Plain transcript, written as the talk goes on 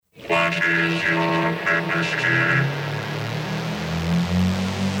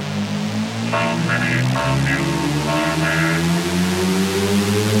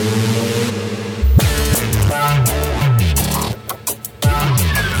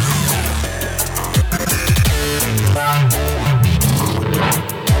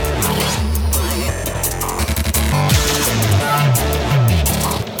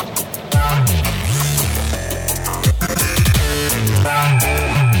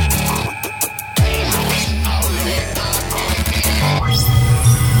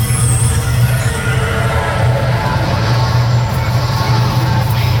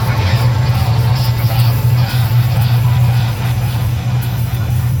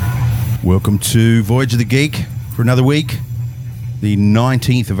Welcome to Voyage of the Geek for another week, the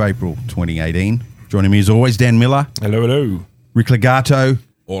 19th of April 2018. Joining me as always, Dan Miller. Hello, hello. Rick Legato.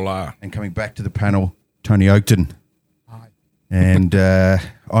 Hola. And coming back to the panel, Tony Oakton. Hi. And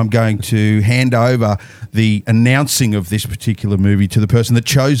I'm going to hand over the announcing of this particular movie to the person that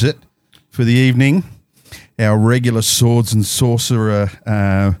chose it for the evening, our regular swords and sorcerer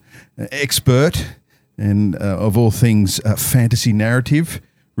expert and of all things fantasy narrative.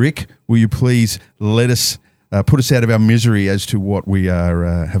 Rick, will you please let us put us out of our misery as to what we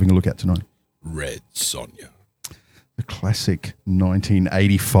are having a look at tonight? Red Sonja. The classic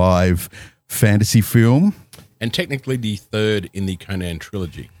 1985 fantasy film. And technically the third in the Conan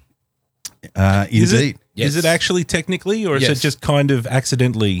trilogy. Indeed. Yes. Is it actually technically, or is Yes. it just kind of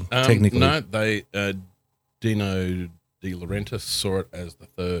accidentally technically? No, they Dino De Laurentiis saw it as the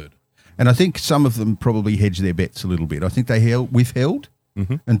third. And I think some of them probably hedged their bets a little bit. I think they withheld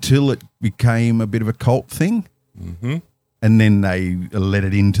until it became a bit of a cult thing. Mm-hmm. And then they let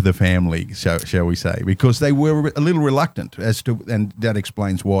it into the family, shall we say, because they were a little reluctant as to, and that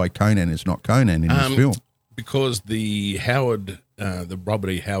explains why Conan is not Conan in this film. Because the Robert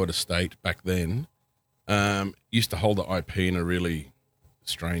E. Howard estate back then used to hold the IP in a really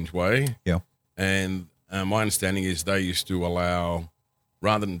strange way. Yeah. And my understanding is they used to allow,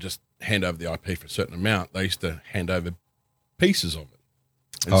 rather than just hand over the IP for a certain amount, they used to hand over pieces of it.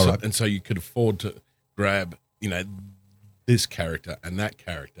 And so you could afford to grab, this character and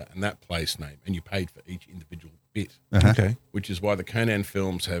that place name, and you paid for each individual bit. Okay. Which is why the Conan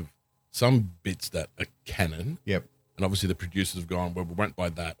films have some bits that are canon. Yep. And obviously the producers have gone, well, we won't buy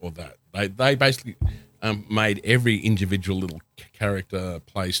that or that. They basically made every individual little character,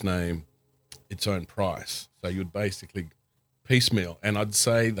 place name, its own price. So you would basically piecemeal. And I'd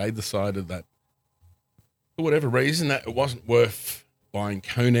say they decided that for whatever reason that it wasn't worth buying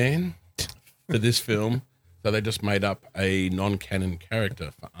Conan for this film. So they just made up a non-canon character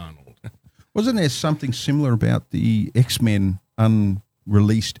for Arnold. Wasn't there something similar about the X-Men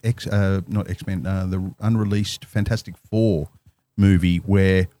unreleased, the unreleased Fantastic Four movie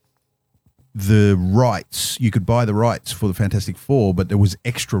where the rights, you could buy the rights for the Fantastic Four, but there was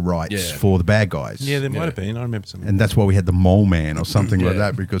extra rights for the bad guys. Yeah, there might have been. I remember something. And that's why we had the Mole Man or something like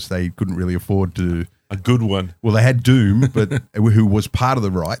that, because they couldn't really afford to. A good one. Well, they had Doom, but who was part of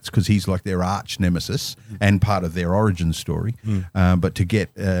the rights because he's like their arch nemesis and part of their origin story. But to get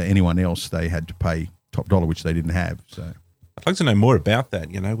anyone else, they had to pay top dollar, which they didn't have. So I'd like to know more about that,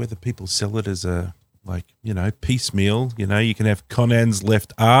 whether people sell it as a, piecemeal. You can have Conan's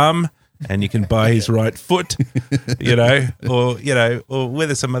left arm and you can buy his right foot, or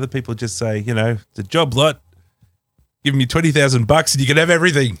whether some other people just say, it's a job lot, give me $20,000 and you can have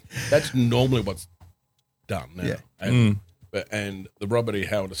everything. That's normally what's done now. Yeah. And the Robert E.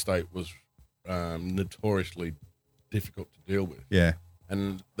 Howard estate was notoriously difficult to deal with. yeah,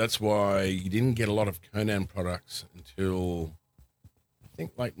 And that's why you didn't get a lot of Conan products until I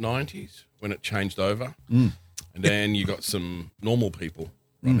think late 90s when it changed over. And then you got some normal people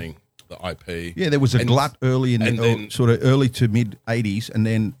running the IP. yeah. There was a glut early in then- sort of early to mid '80s, and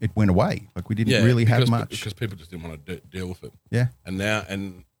then it went away. Like we didn't really have much. Because people just didn't want to deal with it. Yeah. And now,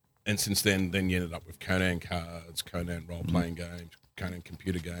 and since then you ended up with Conan cards, Conan role-playing games, Conan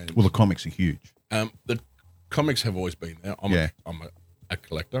computer games. Well, the comics are huge. The comics have always been there. I'm a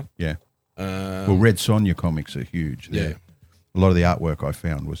collector. Yeah. Well, Red Sonja comics are huge. Yeah. A lot of the artwork I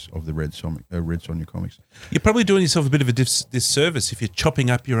found was of the Red Sonja comics. You're probably doing yourself a bit of a disservice if you're chopping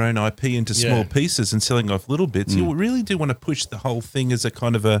up your own IP into small pieces and selling off little bits. You really do want to push the whole thing as a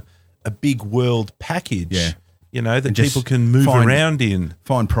kind of a big world package, that And just people can move around in.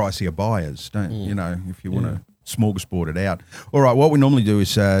 Find pricier buyers, don't if you want to smorgasbord it out. All right, what we normally do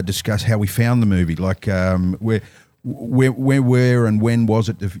is discuss how we found the movie, like where and when was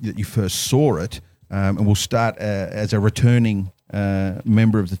it that you first saw it. And we'll start as a returning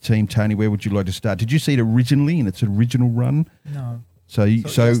member of the team. Tony, where would you like to start? Did you see it originally in its original run? No. So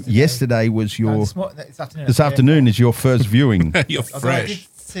yesterday was your This afternoon is your first viewing. You're Although I did fresh.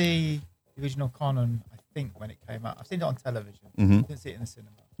 see the original Conan, I think, when it came out. I've seen it on television. Mhm. Didn't see it in the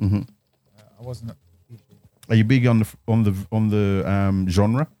cinema. Mhm. I wasn't. Are you big on the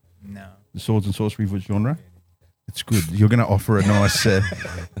genre, No. the swords and sorcery genre? It's good. You're going to offer a nice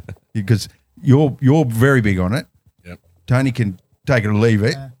because you're very big on it. Yep. Tony can take it or leave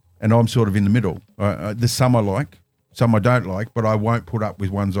it, Yeah. and I'm sort of in the middle. There's some I like, some I don't like, but I won't put up with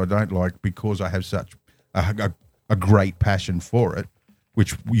ones I don't like because I have such a great passion for it,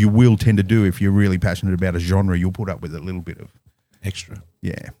 which you will tend to do if you're really passionate about a genre. You'll put up with a little bit of Extra.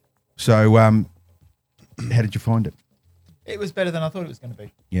 yeah. So, how did you find it? It was better than I thought it was going to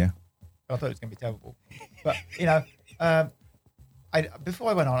be. Yeah. I thought it was going to be terrible. But, before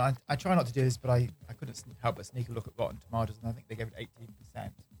I went on, I try not to do this, but I couldn't help but sneak a look at Rotten Tomatoes, and I think they gave it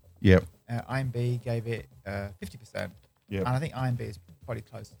 18%. Yep. IMDb gave it 50%. Yep. And I think IMDb is probably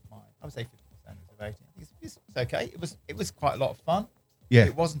close to mine. I would say 50% is of 18. It's okay. It was quite a lot of fun. Yeah.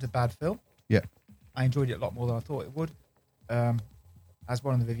 It wasn't a bad film. Yeah. I enjoyed it a lot more than I thought it would. As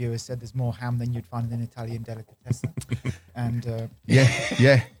one of the reviewers said, there's more ham than you'd find in an Italian delicatessen. And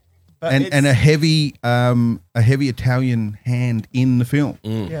Yeah. but And a heavy Italian hand in the film.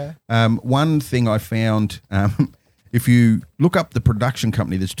 yeah, One thing I found, if you look up the production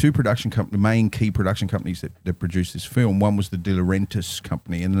company, there's two main key production companies that produced this film. One was the De Laurentiis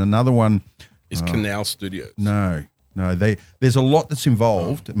company, and another one It's Canal Studios. No, there's a lot that's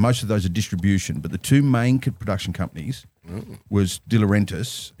involved. Most of those are distribution, but the two main production companies was De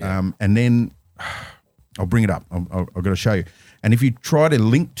Laurentiis, and then I'll bring it up. I've got to show you. And if you try to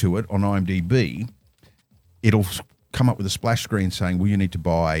link to it on IMDb, it'll come up with a splash screen saying, well, you need to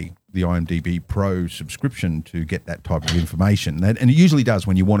buy the IMDb Pro subscription to get that type of information. And it usually does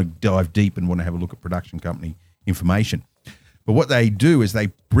when you want to dive deep and want to have a look at production company information. But what they do is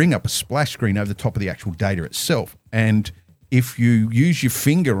they bring up a splash screen over the top of the actual data itself. And if you use your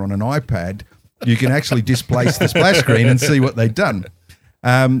finger on an iPad, you can actually displace the splash screen and see what they've done.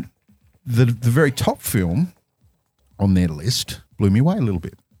 The very top film on their list blew me away a little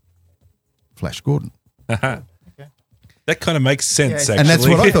bit. Flash Gordon. That kind of makes sense, Yeah, actually. And that's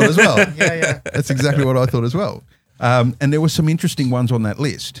what I thought as well. yeah. That's exactly what I thought as well. And there were some interesting ones on that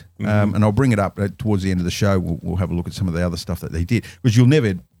list. And I'll bring it up towards the end of the show. We'll have a look at some of the other stuff that they did. Because you've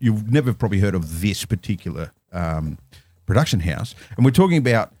never probably heard of this particular production house. And we're talking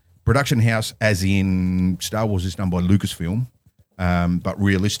about production house as in Star Wars is done by Lucasfilm. But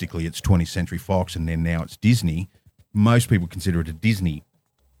realistically, it's 20th Century Fox, and then now it's Disney. Most people consider it a Disney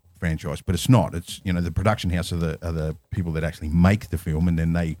franchise, but it's not. It's the production house are the people that actually make the film, and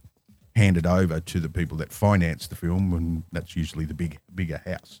then they hand it over to the people that finance the film, and that's usually the bigger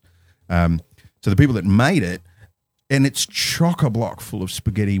house. So the people that made it, and it's chock-a-block full of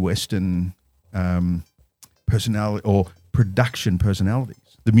spaghetti western personality or production personalities.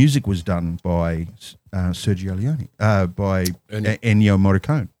 The music was done by Sergio Leone, by Ennio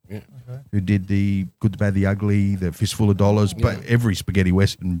Morricone, who did the Good, the Bad, the Ugly, the Fistful of Dollars. But every spaghetti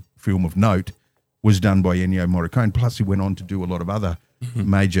western film of note was done by Ennio Morricone. Plus, he went on to do a lot of other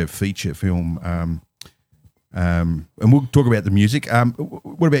major feature film. And we'll talk about the music.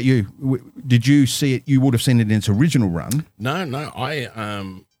 What about you? Did you see it? You would have seen it in its original run. No. I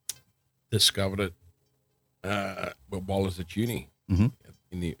discovered it while I was at uni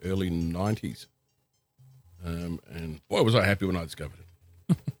in the early 90s. And boy, was I happy when I discovered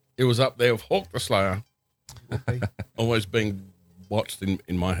it. It was up there with Hawk the Slayer, always being watched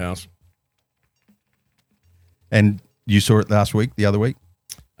in my house. And you saw it the other week?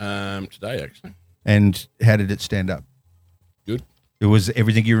 Today, actually. And how did it stand up? Good. It was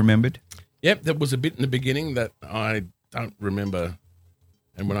everything you remembered? Yep, there was a bit in the beginning that I don't remember.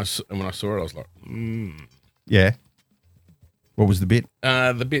 And when I saw it, I was like, Yeah. What was the bit?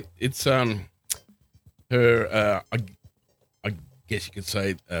 The bit, it's her, I guess you could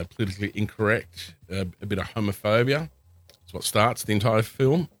say, politically incorrect, a bit of homophobia. That's what starts the entire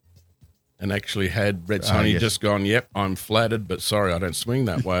film. And actually had Red Sonny just gone, yep, I'm flattered, but sorry, I don't swing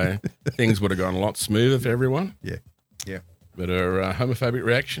that way, things would have gone a lot smoother for everyone. Yeah. But her homophobic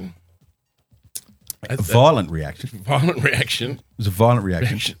reaction. A violent reaction. Violent reaction. It was a violent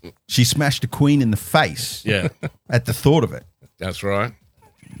reaction. She smashed a queen in the face Yeah, at the thought of it. that's right.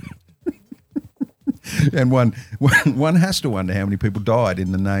 And one has to wonder how many people died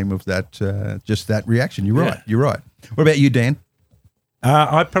in the name of that, just that reaction. You're right. Yeah. You're right. What about you, Dan?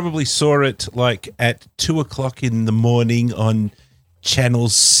 I probably saw it like at 2:00 in the morning on Channel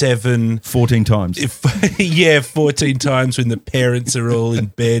 7. 14 times. 14 times when the parents are all in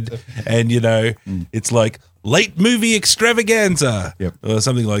bed and, it's like, late movie extravaganza, or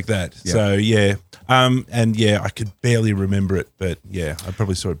something like that. Yep. So yeah, and yeah, I could barely remember it, but yeah, I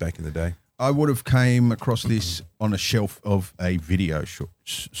probably saw it back in the day. I would have came across this on a shelf of a video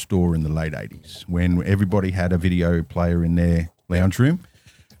store in the late 80s when everybody had a video player in their lounge room.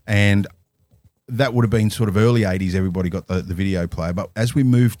 And that would have been sort of early 80s, everybody got the video player. But as we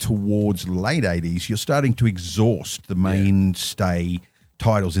move towards late 80s, you're starting to exhaust the mainstay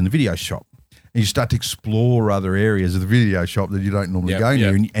titles in the video shop. And you start to explore other areas of the video shop that you don't normally go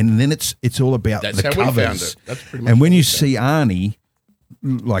near. And then it's all about That's the how covers. we found it. That's pretty much And when how you we see Arnie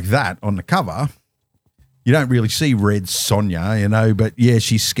like that on the cover, you don't really see Red Sonja, but yeah,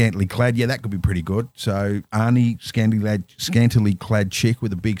 she's scantily clad. Yeah, that could be pretty good. So Arnie, scantily clad chick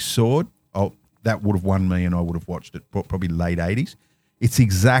with a big sword. Oh, that would have won me, and I would have watched it probably late 80s. It's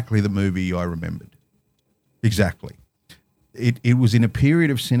exactly the movie I remembered. Exactly. It was in a period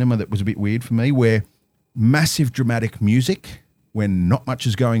of cinema that was a bit weird for me, where massive dramatic music when not much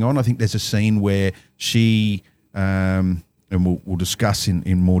is going on. I think there's a scene where she, and we'll discuss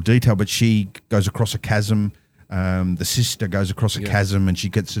in more detail, but she goes across a chasm. The sister goes across a chasm and she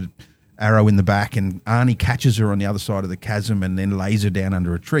gets an arrow in the back, and Arnie catches her on the other side of the chasm and then lays her down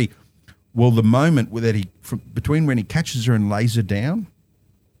under a tree. Well, the moment between when he catches her and lays her down,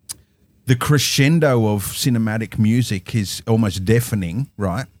 the crescendo of cinematic music is almost deafening,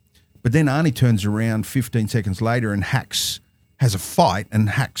 right? But then Arnie turns around 15 seconds later and has a fight and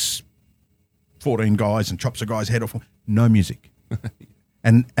hacks 14 guys and chops a guy's head off. No music.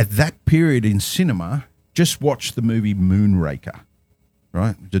 And at that period in cinema, just watch the movie Moonraker,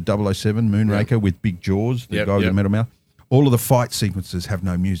 right? The 007 Moonraker with big jaws, the guy with the metal mouth. All of the fight sequences have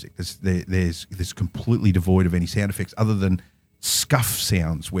no music. There's completely devoid of any sound effects other than scuff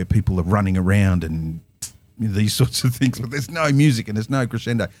sounds where people are running around and these sorts of things. But there's no music and there's no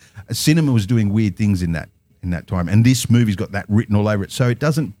crescendo. Cinema was doing weird things in that time, and this movie's got that written all over it. So it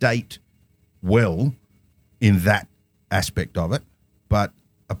doesn't date well in that aspect of it. But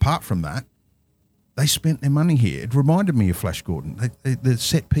apart from that, they spent their money here. It reminded me of Flash Gordon. The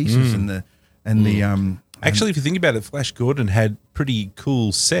set pieces and the Actually, if you think about it, Flash Gordon had pretty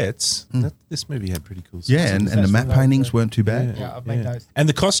cool sets. This movie had pretty cool sets. yeah, and the matte paintings weren't too bad. Yeah, I've made notes. And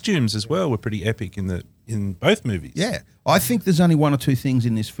the costumes as well were pretty epic in both movies. Yeah, I think there's only one or two things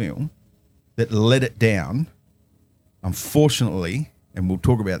in this film that let it down. Unfortunately, and we'll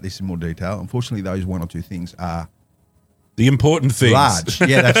talk about this in more detail. Unfortunately, those one or two things are The important things. large.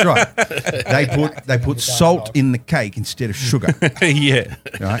 Yeah, that's right. They put salt in the cake instead of sugar. Yeah.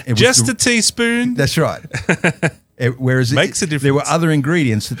 Right? It was Just a teaspoon. That's right. Whereas Makes a difference. there were other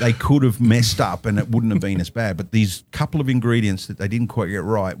ingredients that they could have messed up and it wouldn't have been as bad. But these couple of ingredients that they didn't quite get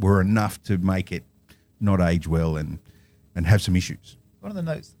right were enough to make it not age well and have some issues. One of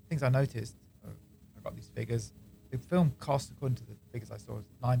the things I noticed, I got these figures. The film cost, according to the figures I saw, was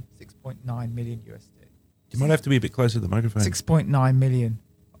 $6.9 million USD. You might have to be a bit closer to the microphone. 6.9 million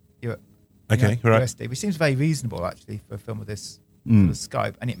Okay, right. USD, which seems very reasonable actually for a film of this sort of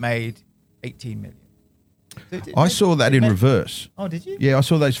scope, and it made 18 million. So I saw that in reverse. Oh, did you? Yeah, I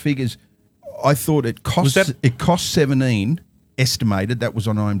saw those figures. I thought it cost 17 estimated. That was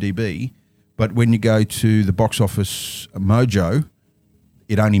on IMDb, but when you go to the box office Mojo,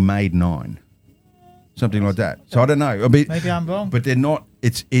 it only made 9, something like that. So I don't know. I mean, Maybe I'm wrong. but they're not.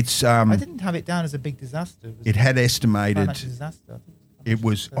 It's. I didn't have it down as a big disaster. It had a estimated. financial disaster. It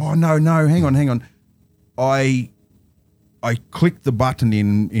was. Oh no! Hang on. I clicked the button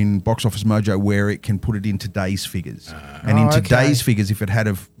in Box Office Mojo where it can put it in today's figures, and in today's figures, if it had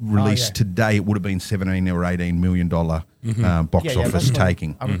have released today, it would have been $17 or $18 million box office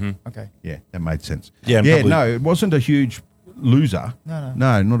taking. Okay. Yeah, that made sense. Yeah, yeah. probably- No, it wasn't a huge loser. No.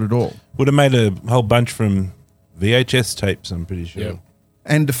 No, not at all. Would have made a whole bunch from VHS tapes, I'm pretty sure. Yeah.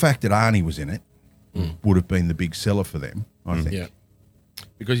 And the fact that Arnie was in it would have been the big seller for them, I think. Yeah.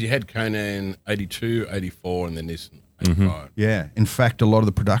 Because you had Conan 82, 84, and then this 85. Yeah. In fact, a lot of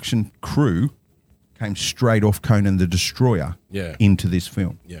the production crew came straight off Conan the Destroyer into this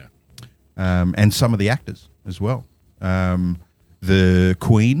film. Yeah. And some of the actors as well. The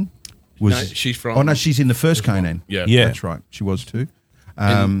Queen was... No, she's from... Oh, no, she's in the first Conan. Yeah. Yeah. That's right. She was too.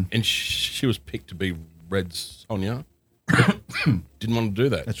 And she was picked to be Red Sonja. Didn't want to do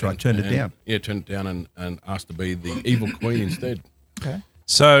that. That's right, turned it down. Yeah, turned it down and asked to be the evil queen instead. Okay.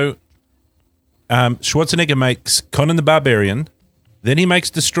 So Schwarzenegger makes Conan the Barbarian, then he makes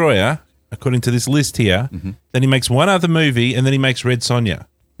Destroyer, according to this list here. Then he makes one other movie, and then he makes Red Sonja.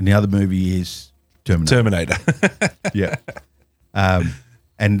 And the other movie is Terminator. Yeah.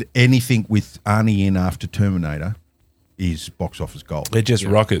 And anything with Arnie in after Terminator is box office gold. They're just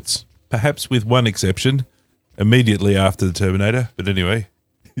rockets, perhaps with one exception. immediately after the Terminator. But anyway,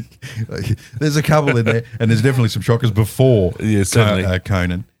 There's a couple in there, and there's definitely some shockers before Yeah, certainly.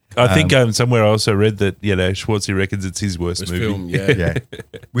 Conan. I think somewhere I also read that Schwarzenegger reckons it's his worst This movie. film, yeah. Yeah.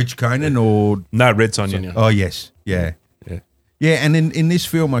 Which Conan or... No, Red Sonja. Sonja. Oh, yes. Yeah. Yeah, and in this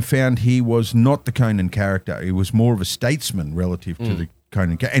film, I found he was not the Conan character. He was more of a statesman relative to the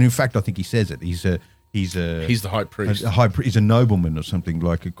Conan character. And in fact, I think he says it. He's He's the high priest. He's a nobleman or something,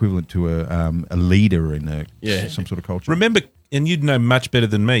 like equivalent to a leader in some sort of culture. Remember, and you'd know much better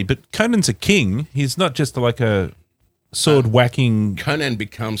than me, but Conan's a king. He's not just like a sword whacking. Conan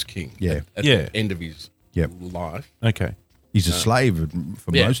becomes king. Yeah. At Yeah. the end of his life. Okay. He's a slave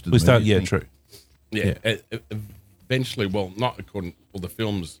for Yeah. most of We the start. movies, Yeah, I think. true. Yeah. Eventually, well, not according all the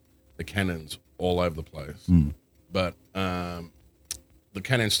films, the canon's all over the place. But the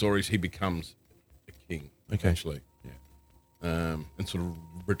canon stories, he becomes a king. Okay. Eventually. Yeah. And sort of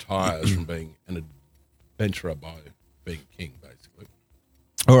retires from being an adventurer by being king, basically.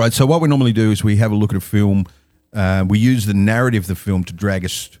 All right, so what we normally do is we have a look at a film. We use the narrative of the film to drag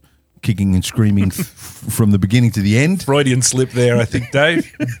us kicking and screaming from the beginning to the end. Freudian slip there, I think,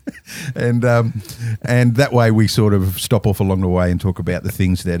 Dave. And that way we sort of stop off along the way and talk about the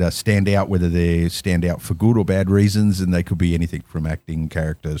things that stand out, whether they stand out for good or bad reasons, and they could be anything from acting,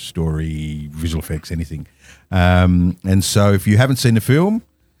 character, story, visual effects, anything. And so if you haven't seen the film,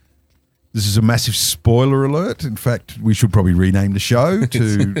 this is a massive spoiler alert. In fact, we should probably rename the show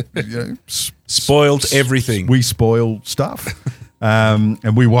to Spoiled everything. We spoil stuff.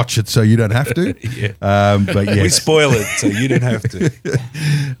 And we watch it so you don't have to. But yes. We spoil it, so you don't have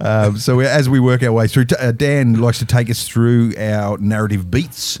to. So as we work our way through, Dan likes to take us through our narrative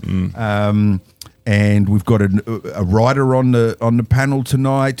beats. And we've got a writer on the panel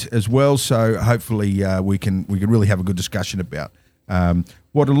tonight as well. So hopefully we can really have a good discussion about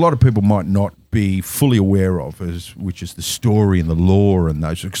what a lot of people might not be fully aware of, which is the story and the lore and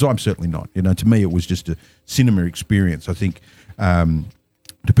those. Because I'm certainly not. To me, it was just a cinema experience. I think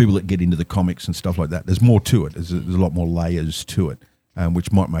to people that get into the comics and stuff like that, there's more to it. There's a lot more layers to it,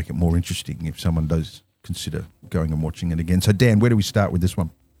 which might make it more interesting if someone does consider going and watching it again. So, Dan, where do we start with this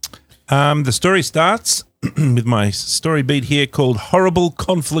one? The story starts with my story beat here called Horrible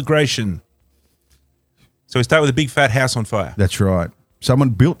Conflagration. So we start with a big fat house on fire. That's right.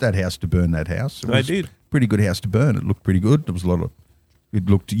 Someone built that house to burn that house. They did. Pretty good house to burn. It looked pretty good. There was it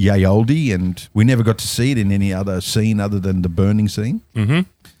looked yay oldie, and we never got to see it in any other scene other than the burning scene. Mm-hmm.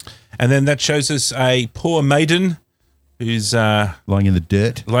 And then that shows us a poor maiden who's lying in the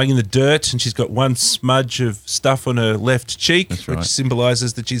dirt. And she's got one smudge of stuff on her left cheek, That's right. which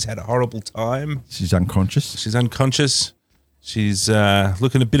symbolizes that she's had a horrible time. She's unconscious. She's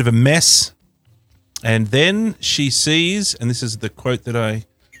looking a bit of a mess. And then she sees, and this is the quote that I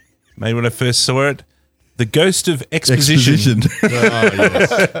made when I first saw it, the ghost of exposition. Oh, yes.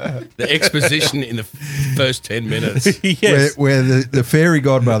 The exposition in the first 10 minutes. Yes. Where the fairy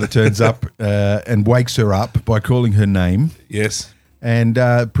godmother turns up and wakes her up by calling her name. Yes. And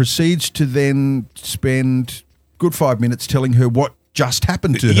proceeds to then spend good 5 minutes telling her what just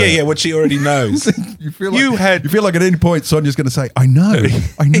happened to her. Yeah, what she already knows. You feel like at any point Sonia's going to say, I know,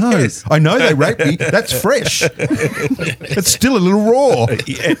 Yes. I know they raped me. That's fresh. It's still a little raw.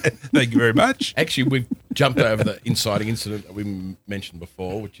 Yeah. Thank you very much. Actually, we've jumped over the inciting incident that we mentioned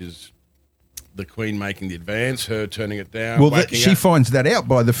before, which is the Queen making the advance, her turning it down. Well, she finds that out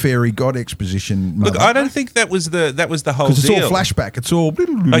by the fairy god exposition. Look, I don't think that was the whole deal. Because it's all flashback. It's all...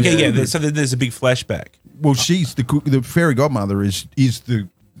 Okay, yeah, so there's a big flashback. Well, she's the fairy godmother is the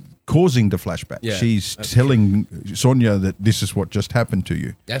causing the flashback. Yeah, she's telling Sonia that this is what just happened to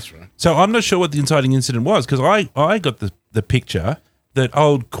you. That's right. So I'm not sure what the inciting incident was, because I got the picture that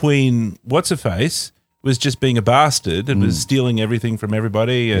old Queen What's-Her-Face was just being a bastard and was stealing everything from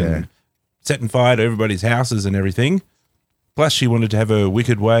everybody and setting fire to everybody's houses and everything. Plus, she wanted to have a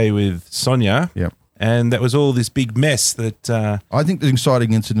wicked way with Sonia. Yep. And that was all this big mess that I think the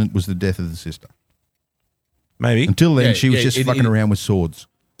inciting incident was the death of the sister. maybe. Until then, Yeah, she was yeah, just fucking around with swords.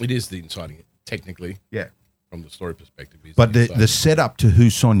 It is the inciting, technically, Yeah. from the story perspective. Is But the inciting. setup to who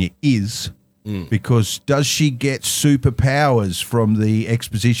Sonia is, because does she get superpowers from the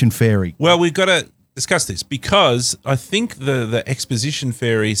exposition fairy? Well, we've got to discuss this because I think the exposition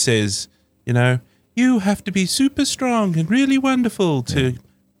fairy says, you have to be super strong and really wonderful to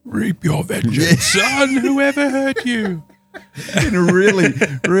reap your vengeance on whoever hurt you. In a really,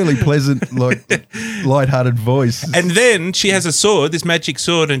 really pleasant, light-hearted voice. And then she has a sword, this magic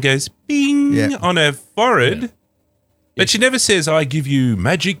sword, and goes bing on her forehead. Yeah. But she never says, I give you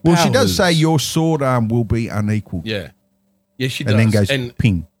magic powers. Well, she does say your sword arm will be unequal. Yeah. Yeah, she does. And then goes And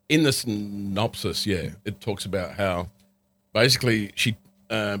ping. in the synopsis, it talks about how basically she,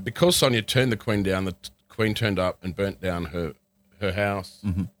 because Sonia turned the queen down, the queen turned up and burnt down her house,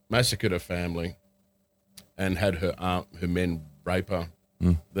 massacred her family, and had her men rape her.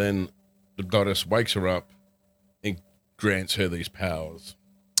 Then the goddess wakes her up and grants her these powers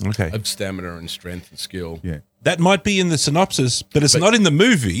of stamina and strength and skill. Yeah. That might be in the synopsis, but it's not in the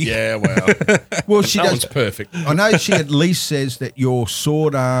movie. Yeah, well, Well, she that does. one's perfect. I know she at least says that your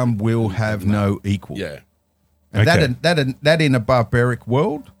sword arm will have no equal. Yeah. And Okay. that in a barbaric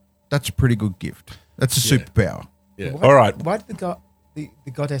world, that's a pretty good gift. That's a superpower. Yeah. All right. Why did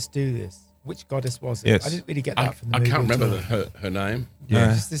the goddess do this? Which goddess was it? Yes. I didn't really get that I, from the I movie. can't at remember all. her name.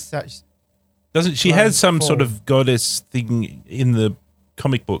 Yeah. Just this such. Doesn't she Flying has some sort form. of goddess thing in the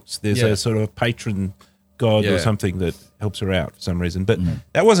comic books? There's Yeah. a sort of patron god or Yeah. something that helps her out for some reason. But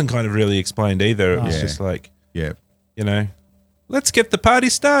that wasn't kind of really explained either. It was Yeah. just like, Yeah. let's get the party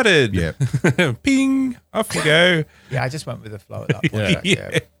started. Yeah. Ping, off we go. Yeah, I just went with the flow at that point.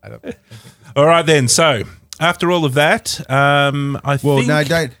 Actually. I don't think All right then. So after all of that, I Well, think no,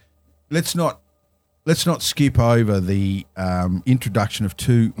 don't. Let's not skip over the introduction of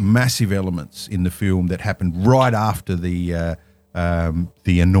two massive elements in the film that happened right after the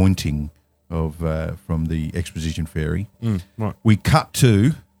anointing of from the exposition fairy. right. We cut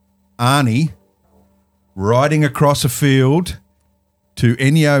to Arnie riding across a field to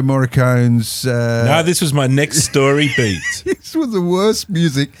Ennio Morricone's. No, this was my next story beat. This was the worst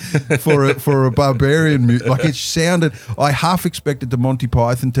music for a barbarian. Like it sounded. I half expected the Monty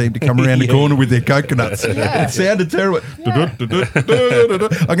Python team to come around the corner with their coconuts. It sounded terrible. I'm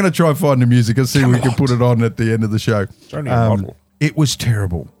going to try and find the music and see if we can put it on at the end of the show. It was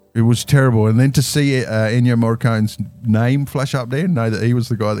terrible. It was terrible. And then to see Ennio Morricone's name flash up there and know that he was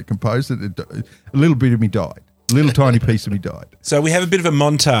the guy that composed it, a little bit of me died. A little tiny piece of me died. So we have a bit of a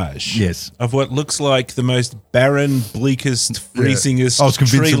montage, Yes. of what looks like the most barren, bleakest, freezingest, I was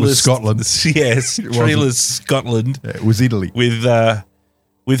convinced it was treeless- Scotland. Yes, wasn't. treeless Scotland. Yeah, it was Italy.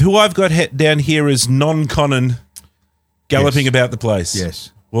 With who I've got down here as non-Conan galloping Yes. about the place.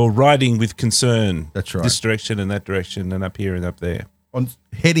 Yes. Well, riding with concern. That's right. This direction and that direction and up here and up there. On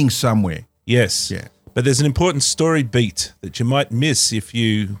heading somewhere. Yes. Yeah. But there's an important story beat that you might miss if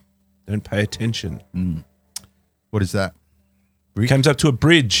you don't pay attention. What is that? Comes up to a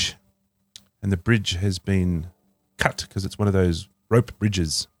bridge, and the bridge has been cut because it's one of those rope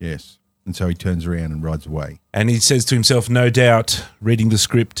bridges. Yes. And so he turns around and rides away. And he says to himself, no doubt, reading the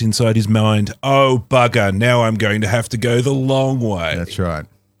script inside his mind, oh, bugger, now I'm going to have to go the long way. That's right.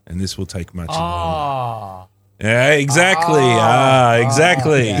 And this will take much longer. Ah, Yeah, exactly.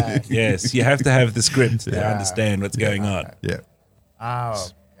 Exactly. yes. Yes, you have to have the script to understand what's going on. Yeah. oh,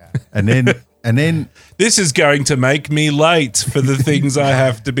 And then This is going to make me late for the things I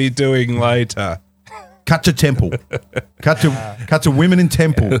have to be doing later. cut to temple. cut to women in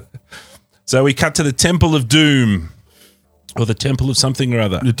temple. So we cut to the Temple of Doom, or the Temple of something or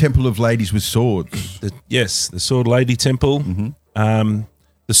other. The temple of ladies with swords. Yes, the Sword Lady Temple, the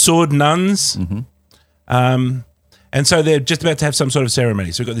Sword Nuns. And so they're just about to have some sort of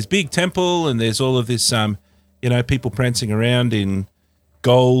ceremony. So we've got this big temple, and there's all of this, people prancing around in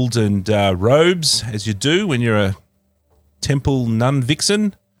gold and robes, as you do when you're a temple nun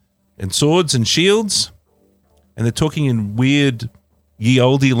vixen, and swords and shields. And they're talking in weird ye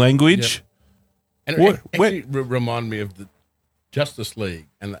olde language. And What- it actually remind me of the Justice League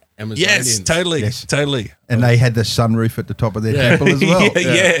and the Amazonians. Yes, totally, Yes. totally. And they had the sunroof at the top of their temple as well.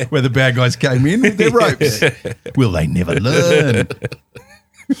 Yeah. Where the bad guys came in with their ropes. Will they never learn? It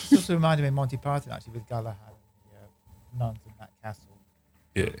also reminded me of Monty Python, actually, with Galahad and the nuns in that castle.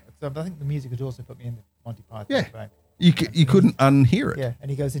 Yeah. So I think the music had also put me in the Monty Python Yeah. brain. You couldn't unhear it. Yeah, and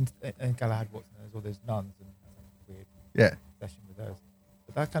he goes into and Galahad walks and there's all those nuns and weird Yeah. session with those.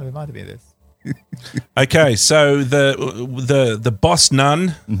 But that kind of reminded me of this. Okay, so the boss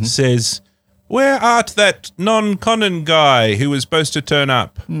nun says, "Where art that non-Conan guy who was supposed to turn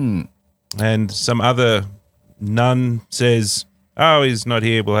up?" And some other nun says, "Oh, he's not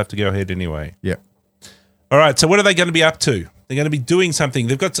here. We'll have to go ahead anyway." Yeah. All right. So what are they going to be up to? They're going to be doing something.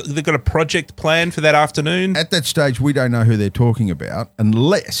 They've got a project plan for that afternoon. At that stage, we don't know who they're talking about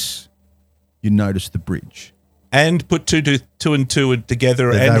unless you notice the bridge. And put two and two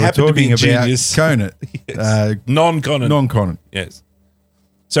together That and they were happen to be talking about genius. Conan. Yes. Non-Conan. Non-Conan. Yes.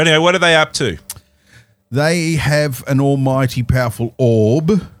 So anyway, what are they up to? They have an almighty powerful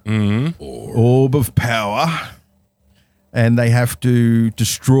orb. Orb of power. And they have to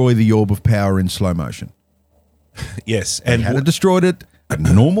destroy the orb of power in slow motion. Yes. And And hadn't destroyed it at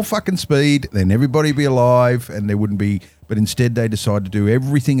normal fucking speed, then everybody would be alive and there wouldn't be. But instead, they decide to do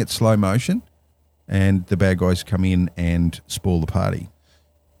everything at slow motion, and the bad guys come in and spoil the party.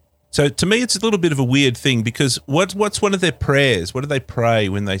 So to me, it's a little bit of a weird thing because what's one of their prayers? What do they pray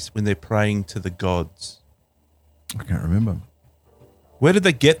when they're praying to the gods? I can't remember. Where did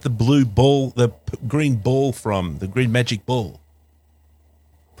they get the blue ball, the green ball from? The green magic ball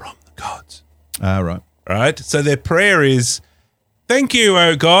from the gods. Right. Right. So their prayer is, "Thank you,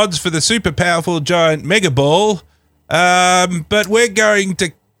 O gods, for the super powerful giant mega ball, but we're going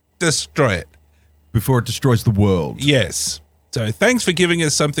to destroy it." Before it destroys the world. Yes. So thanks for giving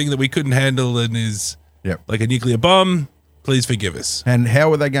us something that we couldn't handle and is Yep. like a nuclear bomb. Please forgive us. And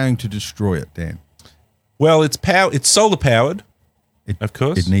how are they going to destroy it, Dan? Well, it's solar powered, of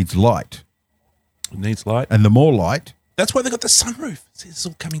course. It needs light. It needs light. And the more light, That's why they got the sunroof. See, it's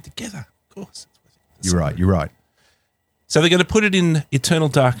all coming together, of course. you're right. So they're going to put it in eternal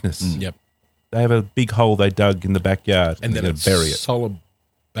darkness. Yep. They have a big hole they dug in the backyard And then they're its gonna bury it. solar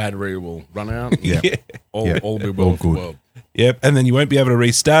battery will run out. Yeah. All, Yeah. all be All well for the good. world. Yep, and then you won't be able to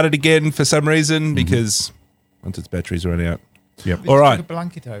restart it again for some Mm-hmm. reason because once its batteries run out. Yep. They All just right. put a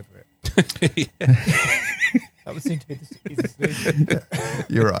blanket over it. That would seem to be the easiest solution.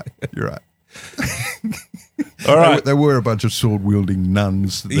 You're right. All right. They were a bunch of sword-wielding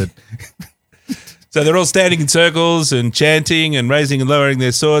nuns that... So they're all standing in circles and chanting and raising and lowering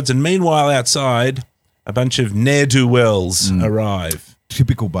their swords. And meanwhile, outside, a bunch of ne'er-do-wells arrive.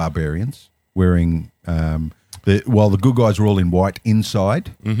 typical barbarians wearing while the good guys are all in white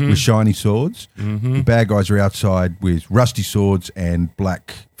inside with shiny swords, the bad guys are outside with rusty swords and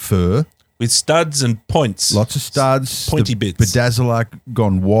black fur, With studs and points. lots of studs, Pointy the bits. bedazzler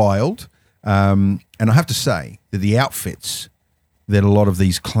gone wild, and I have to say that the outfits that a lot of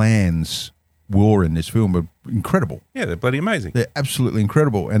these clans wore in this film are incredible. Yeah, they're bloody amazing. They're absolutely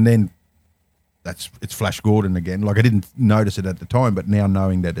incredible. And then it's Flash Gordon again. Like, I didn't notice it at the time, but now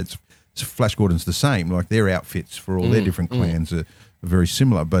knowing that it's Flash Gordon's the same, like their outfits for all their different clans are very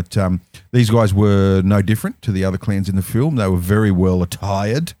similar. But these guys were no different to the other clans in the film. They were very well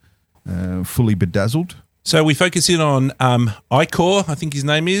attired, fully bedazzled. So we focus in on Icor, I think his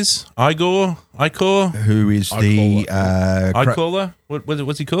name is. Igor? Who is the Icaller?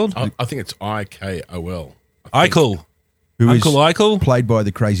 What's he called? I think it's IKOL. Eichel. who is Uncle Eichel? played by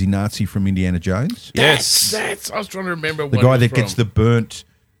the crazy Nazi from Indiana Jones, Yes. I was trying to remember the what guy it was that gets from. the burnt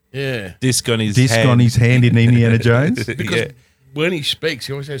Yeah. Disc on his disc hand. on his hand in Indiana Jones. Because Yeah. when he speaks,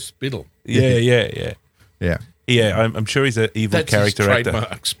 he always has spittle. Yeah. Yeah. Yeah, I'm sure he's an evil That's character his actor.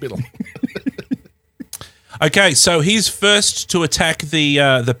 trademark, spittle. Okay, so he's first to attack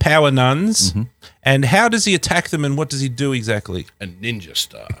the power nuns. And how does he attack them and what does he do exactly? A ninja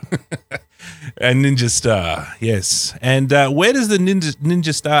star. A ninja star, yes. And where does the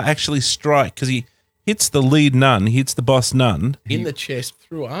ninja star actually strike? Because he hits the lead nun, he hits the boss nun. In the chest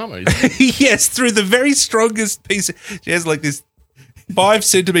through armor. Yes, through the very strongest piece. She has like this 5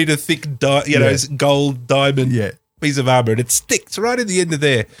 centimeter thick, gold diamond Yeah. piece of armor, and it sticks right in the end of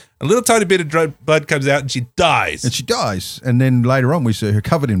there. A little tiny bit of blood comes out, and she dies. And she dies. And then later on, we see her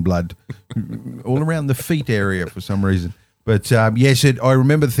covered in blood all around the feet area for some reason. But yes, I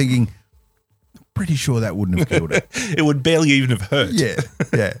remember thinking, pretty sure that wouldn't have killed her. It would barely even have hurt.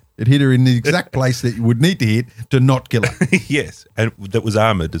 Yeah. It hit her in the exact place that you would need to hit to not kill her. Yes, and that was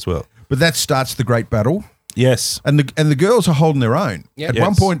armored as well. But that starts the great battle. Yes. And the girls are holding their own. Yeah. At Yes.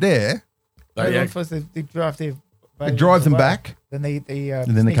 one point there, They, Everyone first they drive them back, Then they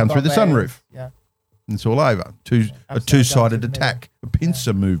and then they come through the sunroof. Yeah. and it's all over. A Upside two-sided down to the attack, a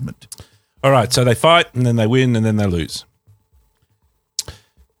pincer movement. All right, so they fight, and then they win, and then they lose.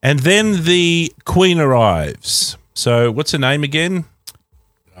 And then the queen arrives. So what's her name again?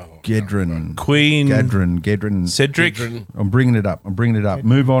 Gedrin. Queen Gedrin. Cedric? Gedrin. I'm bringing it up.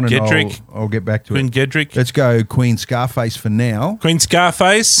 Move on and Gedrick. I'll get back to Queen it. Gedrick? Let's go Queen Scarface for now. Queen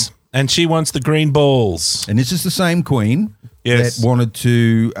Scarface, and she wants the green balls. And this is the same queen Yes. that wanted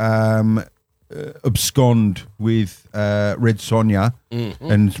to abscond with Red Sonja,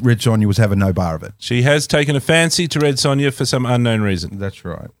 and Red Sonja was having no bar of it. She has taken a fancy to Red Sonja for some unknown reason. That's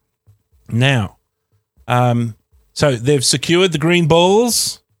right. Now, so they've secured the green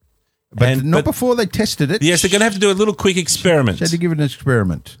balls. But not before they tested it. Yes, they're going to have to do a little quick experiment. She had to give it an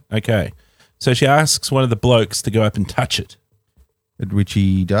experiment, Okay. So she asks one of the blokes to go up and touch it. at which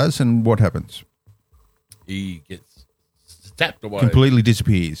he does, and what happens? He gets zapped away. Completely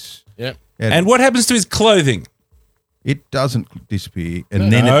disappears. Yep. And what happens to his clothing? It doesn't disappear,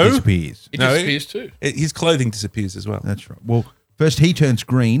 and then No. it disappears. It No. disappears too. His clothing disappears as well. That's right. Well, first he turns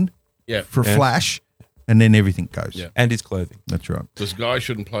green Yeah. for Yeah. Flash, and then everything goes. Yeah. And his clothing. That's right. Because guys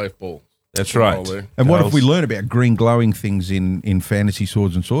shouldn't play ball. That's right. All there. And what if Girls. we learn about green glowing things in fantasy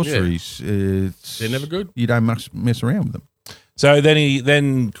swords and sorceries? They're never good. You don't mess around with them. So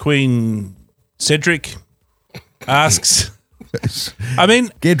then Queen Cedric asks, I mean,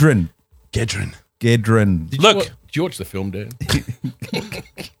 Gedrin. Gedrin. Gedrin. Did you watch the film, Dan?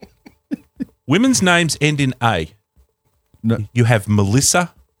 Women's names end in A. No. You have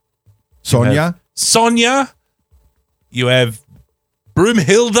Melissa. Sonia. Sonia. You have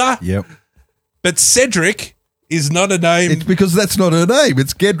Broomhilda. Yep. But Cedric is not a name. It's because that's not her name.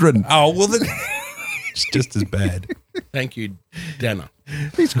 It's Gedrin. Oh, well, then it's just as bad. Thank you, Dana.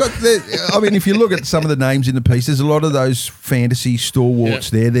 He's got I mean, if you look at some of the names in the piece, there's a lot of those fantasy stalwarts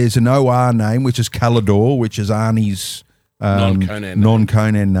there. There's an OR name, which is Calador, which is Arnie's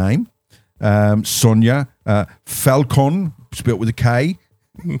non-Conan name. Sonia. Falcon, spelt with a K.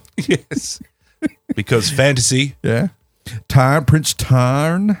 Yes. Because fantasy. Yeah. Prince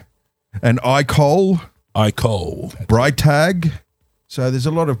Tarn. And Icol. Brightag. So there's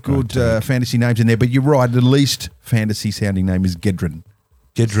a lot of good fantasy names in there. But you're right, the least fantasy-sounding name is Gedrin.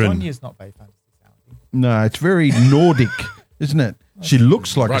 Sonia's not very fantasy sounding. No, it's very Nordic, isn't it? She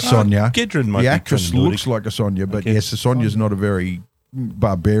looks like a Sonia. Gedrin might the be actress kind of Nordic. looks like a Sonia, but Okay. yes, the Sonia's not a very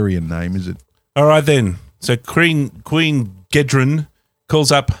barbarian name, is it? All right, then. So Queen Gedrin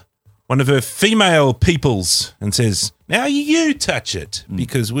calls up one of her female peoples and says, now you touch it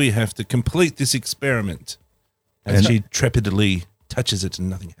because we have to complete this experiment. And she trepidantly touches it and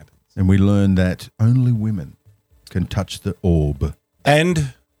nothing happens. And we learn that only women can touch the orb.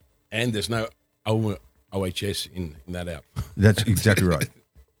 And And there's no OHS in that out. That's exactly right.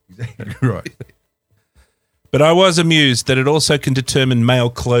 Exactly right. but I was amused that it also can determine male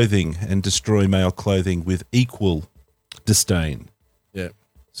clothing and destroy male clothing with equal disdain. Yeah.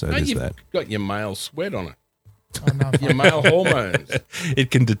 So No, there's you've that. got your male sweat on it. Oh, no, Your male hormones. It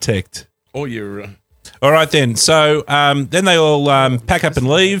can detect. Or your... All right, then. So then they all pack up and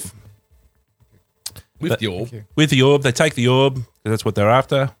leave with the orb. with the orb. They take the orb because that's what they're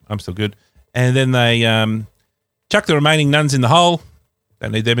after. I'm still good. And then they chuck the remaining nuns in the hole.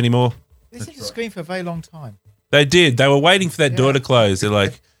 Don't need them anymore. They seemed to scream for a very long time. They did. They were waiting for that door Yeah. to close. They're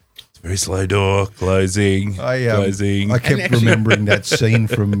like, it's a very slow door, closing, closing. I kept actually- remembering that scene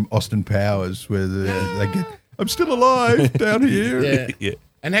from Austin Powers where they get, I'm still alive down here. Yeah. Yeah.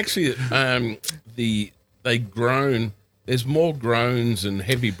 And actually, they groan. There's more groans and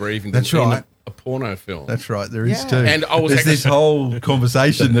heavy breathing than That's right. in a porno film. That's right, there is Yeah. too. And I was There's actually- this whole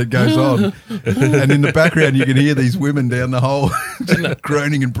conversation that goes on, and in the background you can hear these women down the hole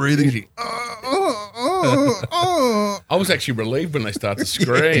groaning and breathing. I was actually relieved when they started to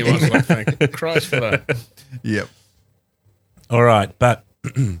scream. I was like, thank Christ for that. Yep. All right, but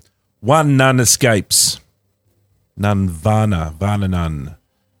one nun escapes. Nun Varna nun.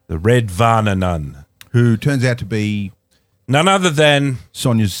 The red Varna nun. Who turns out to be None other than,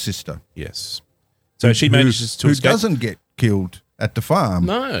 Sonia's sister. yes. So she manages to who escape. doesn't get killed at the farm.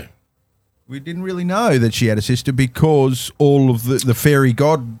 No. We didn't really know that she had a sister because all of the fairy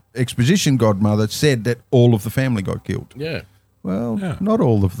god exposition godmother said that all of the family got killed. Yeah. Well, Yeah. not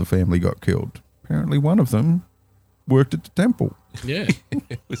all of the family got killed. Apparently one of them worked at the temple. Yeah.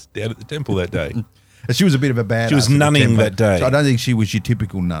 was down at the temple that day. And she was a bit of a badass. She was at the nunning temple. that day. So I don't think she was your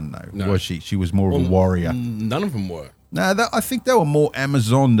typical nun, though, No. was she? She was more of a warrior. None of them were. No, I think they were more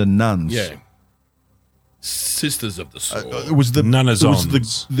Amazon than nuns. Yeah. Sisters of the sword. It was the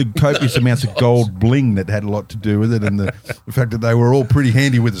Nunnazons. the copious amounts of gold bling that had a lot to do with it, and the fact that they were all pretty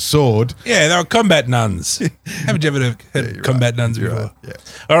handy with a sword. Yeah, they were combat nuns. Haven't you ever had combat nuns before? Right, yeah.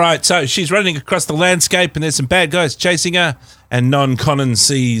 All right, so she's running across the landscape, and there's some bad guys chasing her. And Non Conan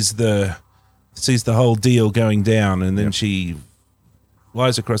sees the whole deal going down, and then she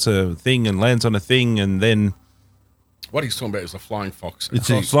flies across a thing and lands on a thing, and then What he's talking about is a flying fox. It's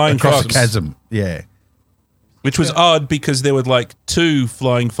Flying across fox. a chasm. Yeah. which was odd because there were like two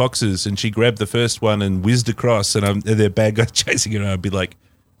flying foxes, and she grabbed the first one and whizzed across, and they're bad guys chasing her. And I'd be like,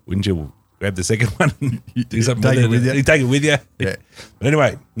 wouldn't you grab the second one and do something Take it with you. You take it with you. Yeah. But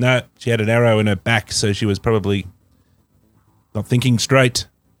anyway, no, she had an arrow in her back, so she was probably not thinking straight.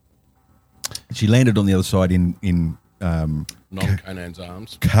 She landed on the other side in Non-Conan's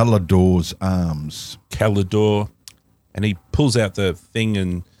arms. Calador's arms. Calador, and he pulls out the thing,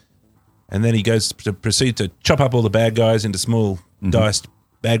 and then he goes to proceed to chop up all the bad guys into small diced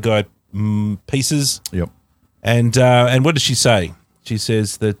bad guy pieces. Yep. And what does she say? She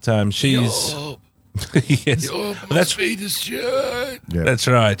says that she's yes, That's feet is shut. Yeah. that's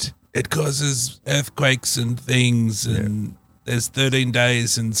right. It causes earthquakes and things, and there's 13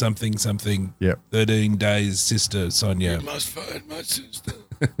 days and something. Yep. 13 days, sister Sonia. You must find my sister.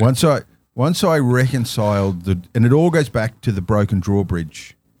 Once I reconciled and it all goes back to the broken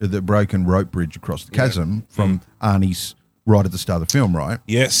drawbridge, the broken rope bridge across the chasm from Arnie's right at the start of the film, right?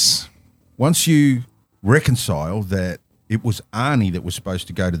 Yes. Once you reconcile that it was Arnie that was supposed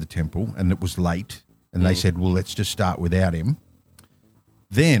to go to the temple and it was late, and they said, well, let's just start without him.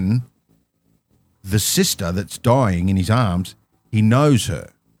 Then the sister that's dying in his arms, he knows her.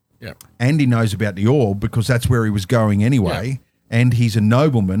 Yeah. And he knows about the orb because that's where he was going anyway. Yeah. And he's a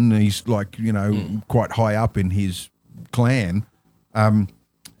nobleman. And he's like, quite high up in his clan.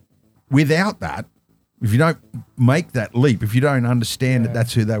 Without that, if you don't make that leap, if you don't understand that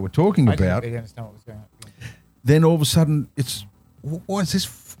that's who they were talking I didn't about, really understand what was going on. then all of a sudden it's, why has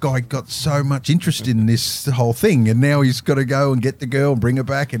this guy got so much interest in this whole thing? And now he's got to go and get the girl and bring her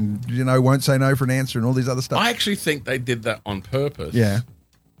back and, won't say no for an answer and all these other stuff. I actually think they did that on purpose. Yeah.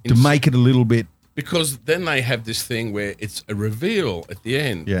 To make it a little bit. Because then they have this thing where it's a reveal at the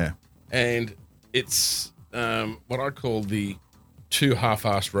end. Yeah. And it's what I call the two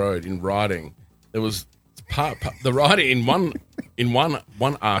half-assed road in writing. There was the writer in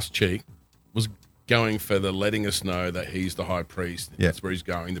one arse cheek was going for the letting us know that he's the high priest. Yeah. That's where he's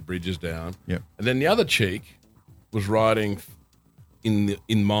going. The bridge is down. Yep. And then the other cheek was writing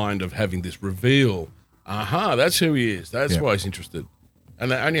in mind of having this reveal. Aha, that's who he is. That's why he's interested.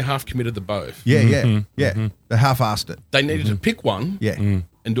 And they only half committed to both. Yeah, yeah. They half-assed it. They needed to pick one Yeah.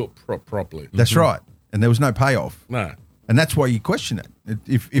 and do it properly. That's right. And there was no payoff. No. And that's why you question it.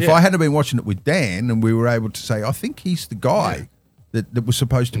 If I hadn't been watching it with Dan and we were able to say, I think he's the guy that was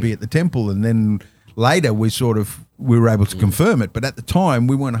supposed to be at the temple, and then later we were able to confirm it, but at the time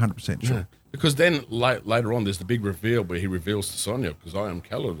we weren't 100% sure. Yeah. Because then later on there's the big reveal where he reveals to Sonia, because I am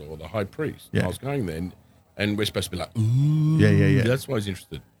Calidor, the high priest. Yeah. I was going there, and we're supposed to be like, ooh. Yeah. That's why he's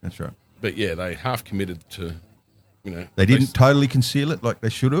interested. That's right. But yeah, they half committed to, They didn't totally conceal it like they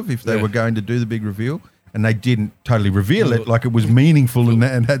should have if they were going to do the big reveal, and they didn't totally reveal it like it was meaningful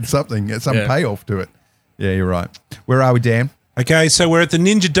and had some payoff to it. Yeah, you're right. Where are we, Dan? Okay, so we're at the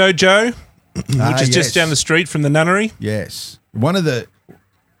Ninja Dojo, which is just down the street from the nunnery. Yes. One of the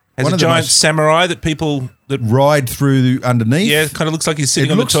Has a giant samurai that people that ride through underneath. Yeah, it kind of looks like he's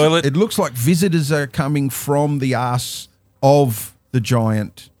sitting on the toilet. It looks like visitors are coming from the arse of the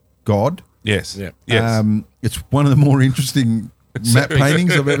giant god. Yes. Yeah. Yes. It's one of the more interesting matte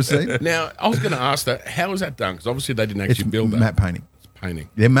paintings I've ever seen. Now, I was going to ask that, how was that done? Because obviously they didn't actually build that. Matte painting. It's painting.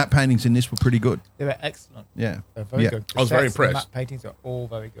 Their matte paintings in this were pretty good. They were excellent. Yeah. They're very good. I was very Sets and impressed. Matte paintings are all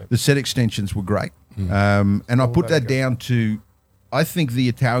very good. The set extensions were great. And I put very that good. down to, I think the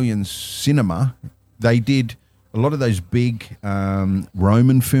Italian cinema, they did a lot of those big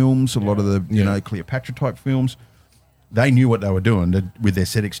Roman films, a lot of the, Cleopatra type films. They knew what they were doing with their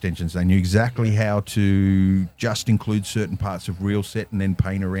set extensions. They knew exactly how to just include certain parts of real set and then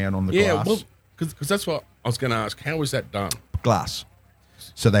paint around on the glass. Yeah, well, because that's what I was going to ask. How was that done? Glass.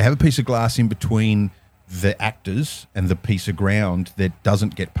 So they have a piece of glass in between the actors and the piece of ground that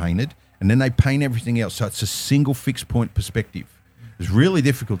doesn't get painted, and then they paint everything else. So it's a single fixed point perspective. It's really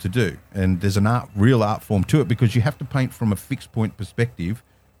difficult to do, and there's real art form to it because you have to paint from a fixed point perspective,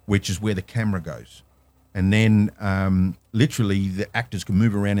 which is where the camera goes. And then literally the actors can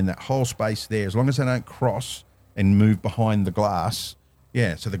move around in that whole space there as long as they don't cross and move behind the glass.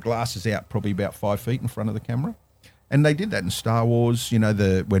 Yeah, so the glass is out probably about 5 feet in front of the camera. And they did that in Star Wars,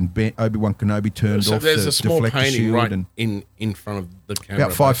 when Obi-Wan Kenobi turned So off there's the a small deflector painting shield right and in front of the camera.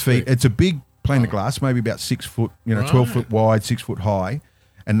 about 5 feet. basically. It's a big plane of glass, maybe about 6 foot, 12 foot wide, 6 foot high.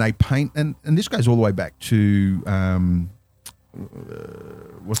 And they paint, and this goes all the way back to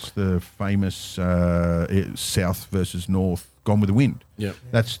what's the famous South versus North, Gone with the Wind. Yeah.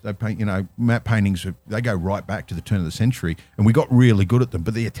 They paint, matte paintings, they go right back to the turn of the century, and we got really good at them,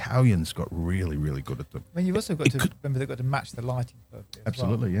 but the Italians got really, really good at them. I mean, you've also got remember they've got to match the lighting perfectly.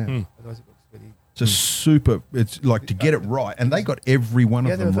 Absolutely, well. yeah. Otherwise it looks really. It's like to get it right, and they got every one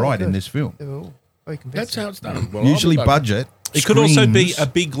of they them were very right in good. this film. They were all very convincing. That's how it's done. Well, Usually I'll be back. budget. It could also be screens. a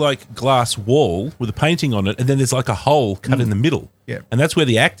big glass wall with a painting on it, and then there's like a hole cut in the middle. Yeah. And that's where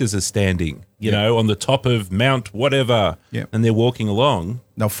the actors are standing, on the top of Mount whatever. Yeah. And they're walking along.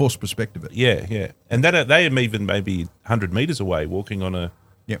 They'll force perspective it. Yeah. And that they am even maybe 100 meters away walking on a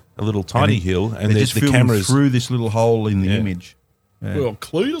Yep. little tiny hill, and They there's just the filmed cameras. through this little hole in the Yeah. image. Well,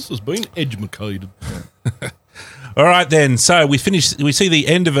 Cletus has been educated. All right, then. So we see the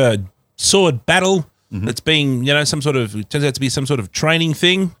end of a sword battle that's being, it turns out to be some sort of training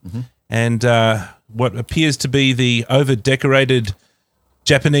thing. And what appears to be the over-decorated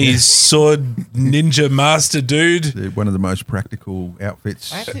Japanese sword ninja master dude. They're one of the most practical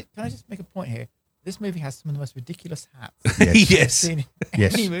outfits. Can I just make a point here? This movie has some of the most ridiculous hats Yes. I've Yes. seen in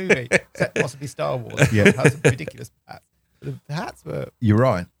Yes. any movie, except possibly Star Wars. Yeah. It has some ridiculous hats. But the hats were You're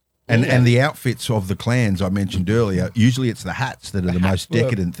right. And the outfits of the clans I mentioned earlier, usually it's the hats that are the most hats were-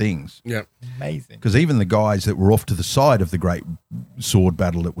 decadent things. Yeah. amazing. Because even the guys that were off to the side of the great sword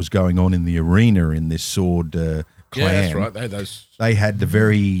battle that was going on in the arena in this sword clan, Yeah, that's right. They had those. they had the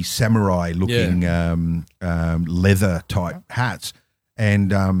very samurai-looking leather type hats,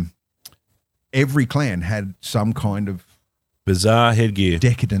 and every clan had some kind of Bizarre headgear.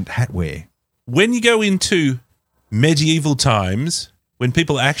 decadent hatwear. When you go into medieval times, when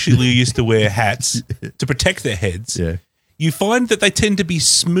people actually used to wear hats to protect their heads, you find that they tend to be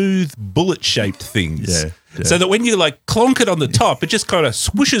smooth, bullet-shaped things. Yeah. So that when you like clonk it on the top, it just kind of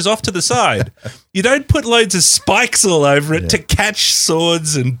swooshes off to the side. You don't put loads of spikes all over it to catch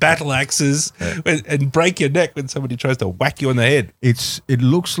swords and battle axes and break your neck when somebody tries to whack you on the head. It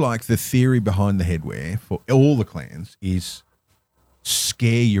looks like the theory behind the headwear for all the clans is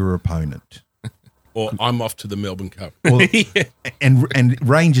scare your opponent. Or I'm off to the Melbourne Cup. Well, and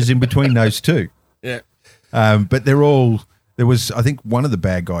ranges in between those two. Yeah. But they're all. There was, I think, one of the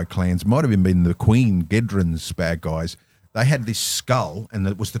bad guy clans might have even been the Queen Gedron's bad guys. They had this skull, and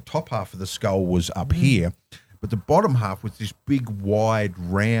it was the top half of the skull was up here, but the bottom half was this big, wide,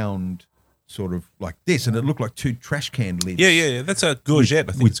 round, sort of like this, and it looked like two trash can lids. Yeah. That's a gorget,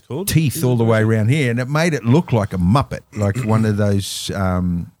 I think with it's called. teeth all the way around here, and it made it look like a Muppet, like one of those.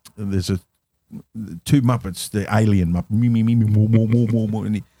 There's two Muppets, the alien Muppet,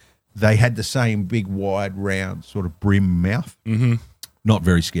 and they had the same big, wide, round, sort of brim mouth. Mm-hmm. Not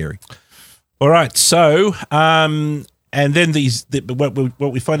very scary. All right, so and then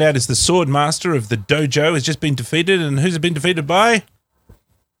what we find out is the sword master of the dojo has just been defeated, and who's it been defeated by?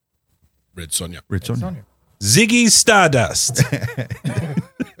 Red Sonja. Red Sonja. Sonia. Ziggy Stardust.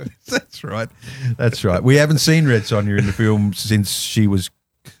 That's right. That's right. We haven't seen Red Sonja in the film since she was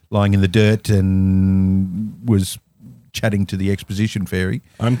lying in the dirt and was chatting to the exposition fairy.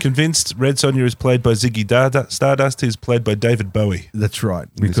 I'm convinced Red Sonja is played by Ziggy Stardust, who's played by David Bowie. That's right,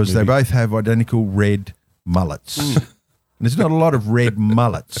 this because they movie. both have identical red mullets. And there's not a lot of red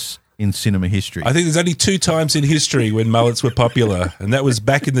mullets in cinema history. I think there's only 2 times in history when mullets were popular, and that was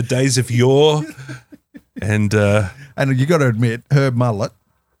back in the days of yore. And And you got to admit, her mullet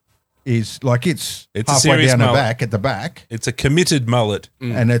is like it's It's a halfway serious down her mullet. back at the back, it's a committed mullet.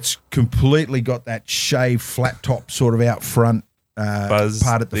 and it's completely got that shaved flat top sort of out front Buzz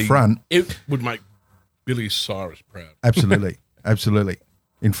part at the thing. front. It would make Billy Cyrus proud. Absolutely, absolutely.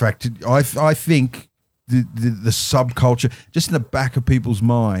 In fact, I think the subculture, just in the back of people's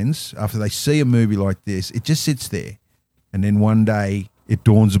minds, after they see a movie like this, it just sits there, and then one day it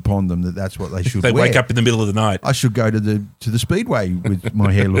dawns upon them that that's what they should They wear. wake up in the middle of the night. I should go to the speedway with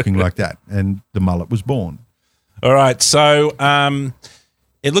my hair looking like that, and the mullet was born. All right, so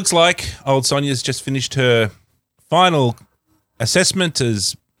it looks like old Sonia's just finished her final assessment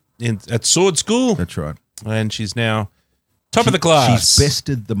at sword school, That's right. and she's now top of the class. She's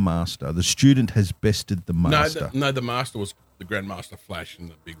bested the master. The student has bested the master. No, the master was the Grandmaster Flash in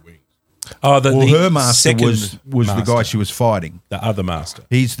the big wings. Oh, Well, the her master second was the master, guy she was fighting. the other master.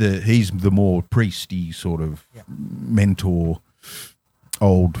 He's the more priesty sort of mentor,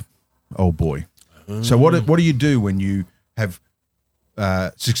 old boy. So what do you do when you have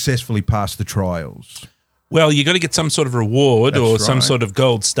successfully passed the trials? Well, you got to get some sort of reward That's or some right. sort of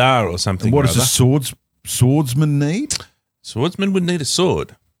gold star or something. And what or does a other. swordsman need? Swordsman would need a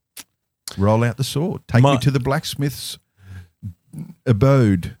sword. Roll out the sword. Take me to the blacksmith's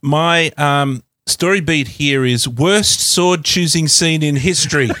abode. My story beat here is worst sword choosing scene in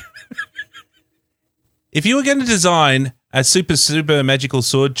history. If you were going to design a super magical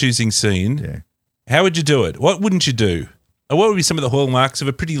sword choosing scene, Yeah. how would you do it? What wouldn't you do? Or what would be some of the hallmarks of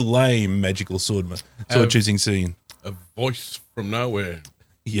a pretty lame magical sword choosing scene? A voice from nowhere.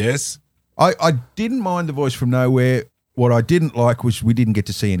 Yes. I didn't mind the voice from nowhere. What I didn't like was we didn't get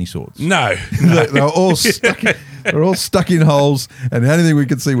to see any swords. No. They're all stuck. They're all stuck in holes, and the only thing we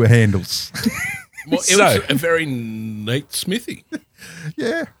could see were handles. Well, it So- was a very neat smithy.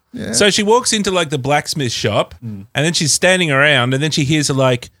 Yeah. So she walks into like the blacksmith shop and then she's standing around and then she hears a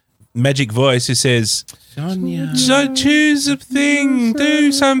like magic voice who says, Sonia, so choose a thing,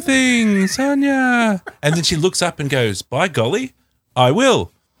 do something, Sonia. And then she looks up and goes, by golly, I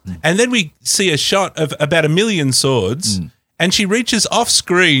will. And then we see a shot of about 1 million swords and she reaches off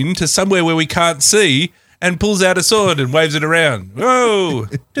screen to somewhere where we can't see and pulls out a sword and waves it around. Whoa.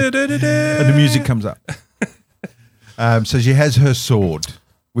 And the music comes up. So she has her sword,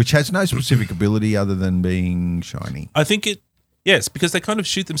 which has no specific ability other than being shiny. I think yes, because they kind of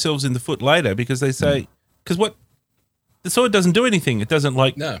shoot themselves in the foot later because they say, because the sword doesn't do anything. It doesn't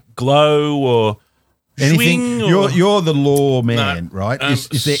glow or anything. swing. Or, You're the law man, right? Is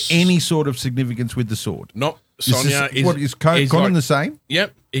there s- any sort of significance with the sword? Not Sonya. Is Conan like- the same?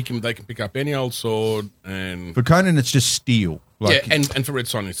 Yep, they can pick up any old sword and For Conan, it's just steel. and for Red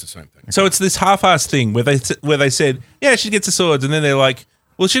Sonja it's the same thing. so it's this half-assed thing where they said, yeah, she gets the swords, and then they're like,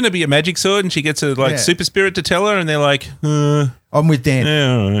 well, shouldn't it be a magic sword? And she gets a super spirit to tell her, and they're like, I'm with Dan.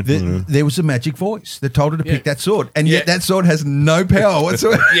 yeah, all right. There was a magic voice that told her to pick that sword, and yet Yeah. that sword has no power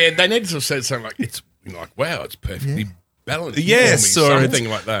whatsoever. Yeah, they need to have said something like it's wow, it's perfectly balanced. Yes, for me, or something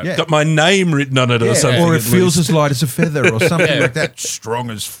like that. Yeah. got my name written on it or something. or it at feels least. as light as a feather, or something Yeah. like that,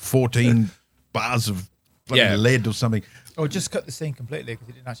 strong as 14 bars of bloody Yeah. lead or something. Or just cut the scene completely because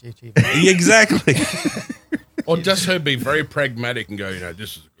it didn't actually achieve it. Exactly. Or just her be very pragmatic and go,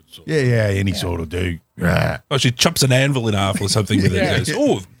 this is a good sword. Yeah, any sword will do. Rah. Or she chops an anvil in half or something with Yeah. it.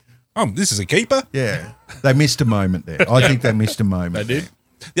 Goes, this is a keeper. Yeah, they missed a moment there. I think they missed a moment. They did.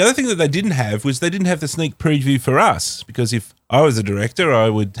 The other thing that they didn't have was they didn't have the sneak preview for us, because if I was a director, I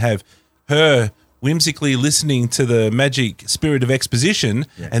would have her whimsically listening to the magic spirit of exposition,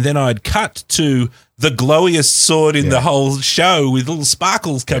 and then I'd cut to the glowiest sword in the whole show with little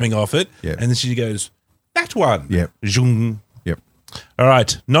sparkles coming off it, Yeah. and then she goes, that one. Yep. Zhung. Yep, All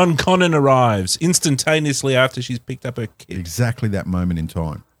right, Non-Conan arrives instantaneously after she's picked up her kid. exactly that moment in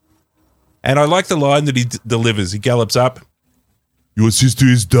time. And I like the line that he delivers. He gallops up. Your sister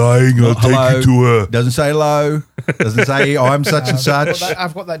is dying. I'll Hello. take you to her. Doesn't say hello. Doesn't say I'm such and such.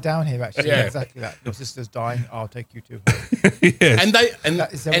 I've got that down here actually. Yeah. Exactly that. Your sister's dying. I'll take you to her. Yes.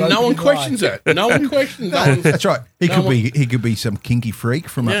 That is a And no one opening questions line. it. No one questions that. That's right. He No could be some kinky freak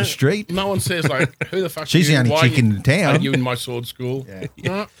from up the street. No one says like, who the fuck? She's are you? the only Why chick are you- in town. Are you in my sword school?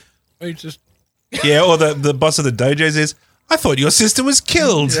 No, you just Yeah, or the boss of the dojo says, I thought your sister was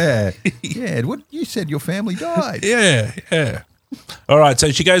killed. Yeah, yeah. What you said? Your family died. Yeah. All right,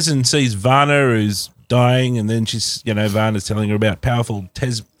 so she goes and sees Varna, who's dying, and then Varna's telling her about powerful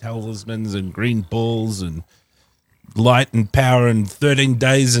talismans and green balls and light and power and 13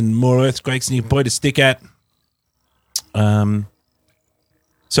 days and more earthquakes and you can point a stick at.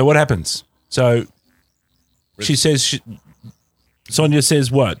 So what happens? So she says, Sonya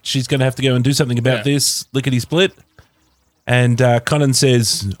says what? She's going to have to go and do something about this lickety-split. And Conan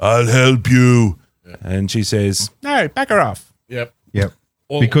says, I'll help you. Yeah. And she says, no, back her off. yep.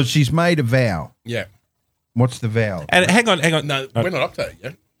 Because she's made a vow. Yeah. What's the vow? And hang on. No, we're not up to that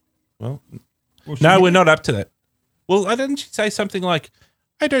yet. Well, no, we're not up to that. Well, didn't she say something like,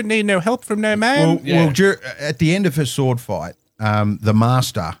 I don't need no help from no man? At the end of her sword fight, the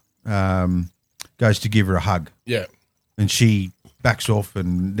master goes to give her a hug. Yeah. And she backs off,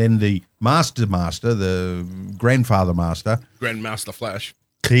 and then the master, the grandfather master, Grandmaster Flash.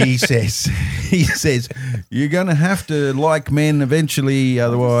 he says, you're going to have to like men eventually,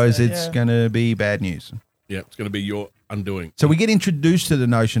 otherwise it's going to be bad news. Yeah, it's going to be your undoing. So we get introduced to the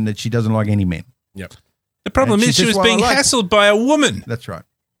notion that she doesn't like any men. Yep. The problem And is she she says, was "Well, being I like hassled by a woman. That's right.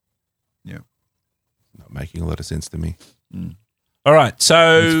 Yeah. Not making a lot of sense to me. All right,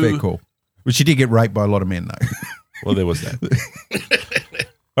 so... It's a fair call. Well, she did get raped by a lot of men, though. Well, there was that.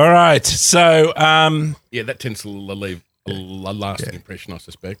 All right, so... Yeah, that tends to leave a lasting impression, I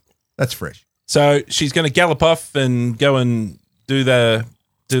suspect. That's fresh. So she's going to gallop off and go and do the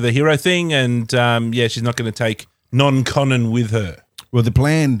hero thing, and she's not going to take Non-Conan with her. Well, the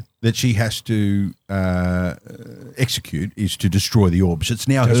plan that she has to execute is to destroy the orbs. It's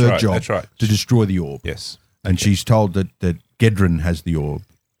now her job to destroy the orb. Yes. And she's told that Gedrin has the orb.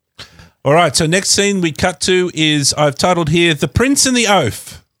 All right, so next scene we cut to is, I've titled here, The Prince and the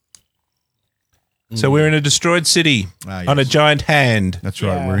Oaf. So we're in a destroyed city on a giant hand. That's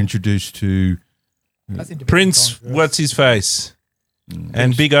right. Yeah. We're introduced to Prince, what's his face?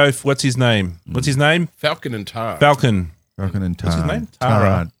 And Big Oaf, what's his name? What's his name? Falcon and Tar. Falcon. Falcon and Tarn. What's his name?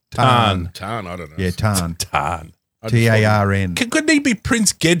 Tarn. Tarn, I don't know. Yeah, Tarn. Tarn. Tarn. Couldn't he be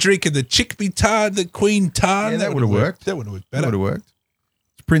Prince Gedrick and the chick be Tarn, the Queen Tarn? Yeah, that would have worked. That would have worked That better. would have worked.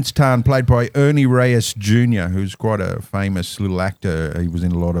 It's Prince Tarn, played by Ernie Reyes Jr., who's quite a famous little actor. He was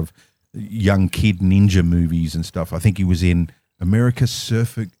in a lot of young kid ninja movies and stuff. I think he was in American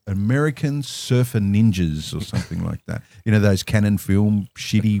Surfer Ninjas or something like that. You know, those Canon film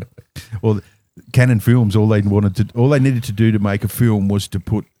shitty, or Canon Films. All they needed to do to make a film was to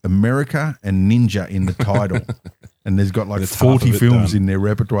put America and Ninja in the title. And there's got like That's 40 half of it films done. in their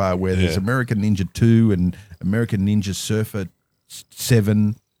repertoire where there's American Ninja 2 and American Ninja Surfer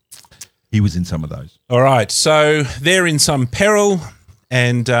 7. He was in some of those. All right, so they're in some peril,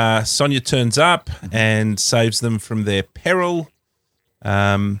 and Sonia turns up and saves them from their peril.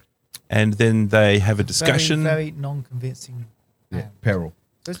 And then they have a discussion. Very non-convincing hand. Peril.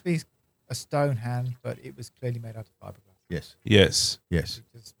 Supposed to be a stone hand, but it was clearly made out of fiberglass. Yes. Yes. Yes.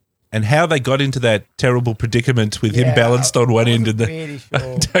 And how they got into that terrible predicament with him Yeah, balanced on one I end, wasn't and really I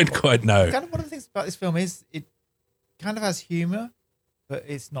sure. don't quite know. Kind of one of the things about this film is it kind of has humour, but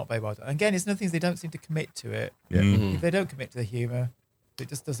it's not very well done. Again, it's another thing they don't seem to commit to it. Yeah. Mm. If they don't commit to the humour, it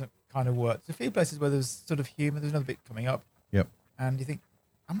just doesn't kind of work. There's a few places where there's sort of humour. There's another bit coming up, Yep. and you think,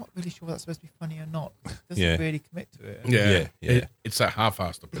 I'm not really sure whether that's supposed to be funny or not. It doesn't Yeah. really commit to it. Yeah. Yeah. It's that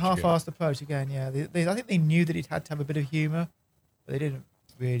half-assed approach. Half-assed approach again, yeah. I think they knew that it had to have a bit of humour, but they didn't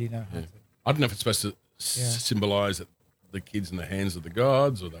really know how to. I don't know if it's supposed to Yeah. symbolise that the kid's in the hands of the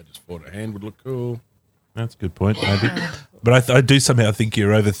gods, or they just thought a hand would look cool. That's a good point, maybe. But I do somehow think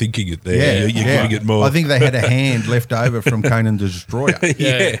you're overthinking it there. Yeah. You're giving it more. I think they had a hand left over from Conan the Destroyer.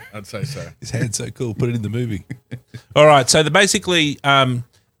 yeah. I'd say so. His hand's so cool. Put it in the movie. All right. So basically,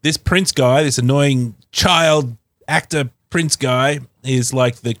 this prince guy, this annoying child actor prince guy, is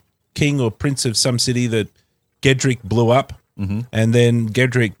like the king or prince of some city that Gedrick blew up, and then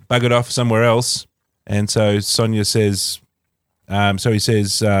Gedrick buggered off somewhere else, and so Sonia says, he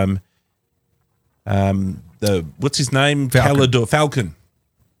says, what's his name? Falcon. Calador Falcon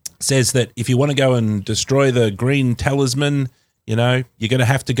says that if you want to go and destroy the green talisman, you're going to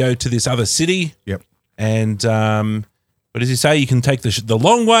have to go to this other city. Yep. And what does he say? You can take the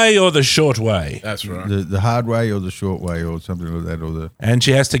long way or the short way. That's right. The hard way or the short way or something like that, or the And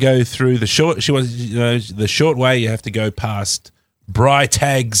she has to go through the short. She wants, the short way. You have to go past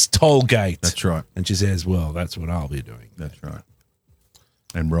Brightag's toll gate. That's right. And she says, "Well, that's what I'll be doing." That's right.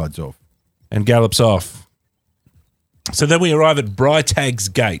 And rides off. And gallops off. So then we arrive at Brightag's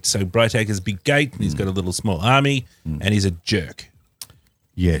gate. So Brightag has a big gate, and he's got a little small army, and he's a jerk.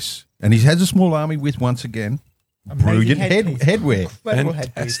 Yes. And he has a small army with, once again, brilliant headwear. Incredible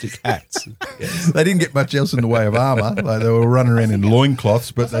headpiece. Fantastic hats. They didn't get much else in the way of armour. Like they were running around in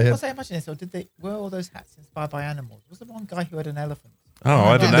loincloths, but they Was had... I imagining this, or were all those hats inspired by animals? Was there one guy who had an elephant? Oh,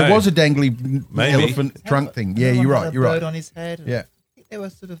 I don't know. There was a dangly Maybe. elephant trunk thing. Yeah, Another you're one right. had a You're bird right. on his head. Yeah. I think they were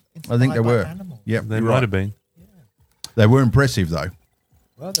sort of I inspired think they by were. animals. Yep, They you're might right. have been. They were impressive, though.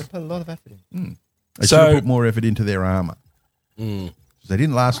 Well, they put a lot of effort in. They should have put more effort into their armour. They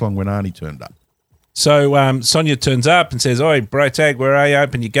didn't last long when Arnie turned up. So Sonia turns up and says, "Oi, Brightag, where are you?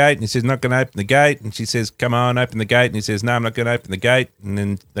 Open your gate." And he says, "Not going to open the gate." And she says, "Come on, open the gate." And he says, "No, I'm not going to open the gate." And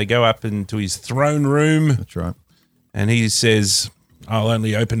then they go up into his throne room, That's right. and he says, "I'll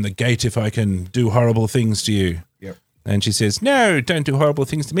only open the gate if I can do horrible things to you." Yep. And she says, "No, don't do horrible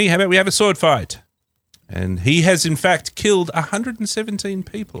things to me. How about we have a sword fight?" And he has, in fact, killed 117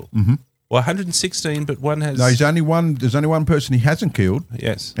 people. Mm-hmm. Well, 116, but one has... No, there's only one person he hasn't killed,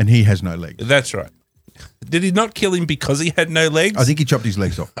 Yes, and he has no legs. that's right. Did he not kill him because he had no legs? I think he chopped his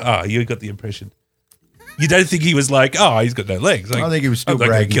legs off. Oh, you got the impression. You don't think he was like, "Oh, he's got no legs." Like, I think he was still I'm not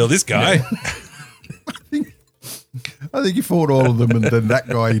going to bragging. kill this guy. I think he fought all of them, and then that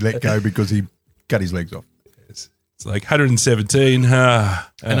guy he let go because he cut his legs off. It's like 117. And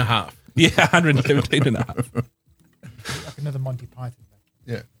a half. Yeah, 117 and a half. Like another Monty Python.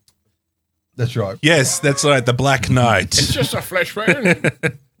 Yeah. That's right. Yes, that's right. The Black Knight. It's just a flesh wound.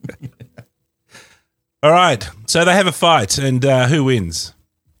 All right. So they have a fight, and who wins?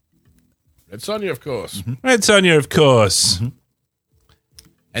 Red Sonja, of course. Red Sonja, of course.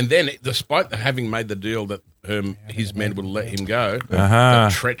 And then, despite having made the deal that his men would let him go, Uh-huh.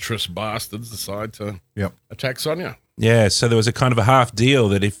 the treacherous bastards decide to Yep. attack Sonja. Yeah, so there was a kind of a half deal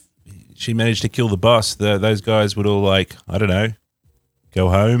that if she managed to kill the boss, those guys would all, like, I don't know, go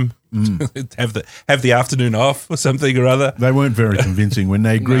home, have the afternoon off or something or other. They weren't very convincing. When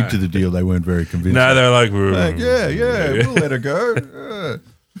they agreed to the deal, they weren't very convincing. No, they were like, Like, yeah, we'll let her go. Yeah.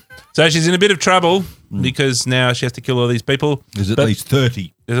 So she's in a bit of trouble because now she has to kill all these people. There's at But least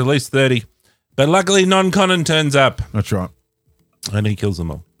 30. There's at least 30. But luckily, Non-Conan turns up That's right. and he kills them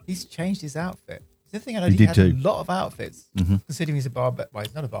all. He's changed his outfit. The thing I know He he did had too. a lot of outfits, considering he's a barbarian. Well,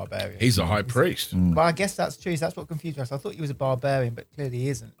 he's not a barbarian. He's a high priest. Well, I guess that's true. That's what confused me. I thought he was a barbarian, but clearly he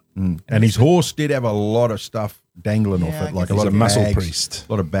isn't. And his horse did have a lot of stuff dangling off Yeah, I it, like a guess lot he's of a muscle bags, priest.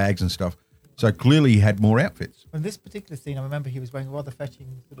 a lot of bags and stuff. So clearly he had more outfits. In this particular scene, I remember he was wearing a rather fetching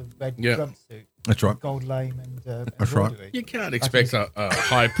sort of red Yeah. jumpsuit, That's right. gold lame, and That's right. embroidery. You can't expect a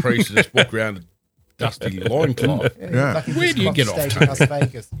high priest to just walk around dusty loincloth. Yeah. Like he Where just do you got get the off stage to? in Las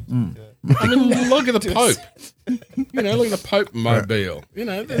Vegas. I mean, look at the Pope. You know, look at the Pope mobile. You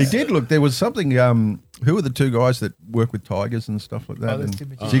know, He there's- did look. There was something. Who are the two guys that work with tigers and stuff like that? Oh, there's And two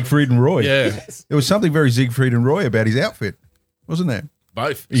magicians. Siegfried and Roy. Yeah, There was something very Siegfried and Roy about his outfit, wasn't there?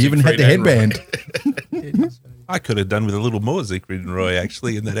 both. He even had the Siegfried and Roy. headband. I could have done with a little more Siegfried and Roy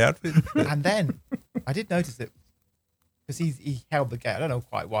actually in that outfit. And then I did notice it because he held the gate. I don't know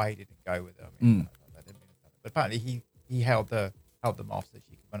quite why he didn't go with it. I mean, I didn't mean to- but apparently he held them off so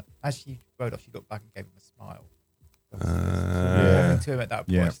she could run. As she rode off, she looked back and gave him a smile. Yeah. To him at that point.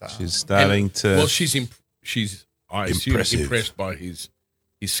 Yeah. It's like, She's starting And- to. Well, she's I assume Impressive. impressed by his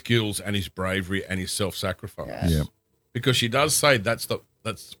skills and his bravery and his self-sacrifice. Yeah. Yeah. Because she does say that's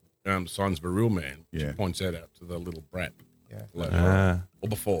signs of a real man. Yeah. She points that out to the little brat. Yeah. Later Ah. on. Or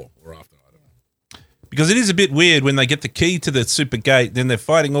before or after. I don't know. Because it is a bit weird when they get the key to the super gate, then they're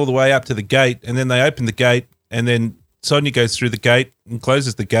fighting all the way up to the gate, and then they open the gate, and then Sonia goes through the gate and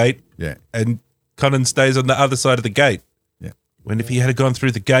closes the gate, Yeah. and Conan stays on the other side of the gate. Yeah. When if he had gone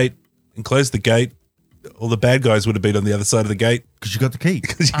through the gate and closed the gate, all the bad guys would have been on the other side of the gate. Because you got the key.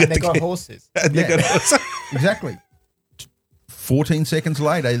 And they got horses. And they Yeah. got- Exactly. 14 seconds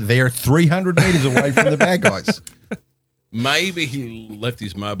later, they're 300 meters away from the bad guys. Maybe he left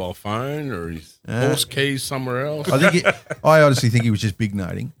his mobile phone or his horse keys somewhere else. I honestly think he was just big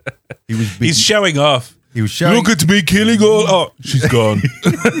noting. He was big, He's showing off. he was showing. Look at me killing all. Oh, she's gone.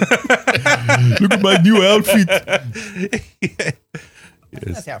 Look at my new outfit.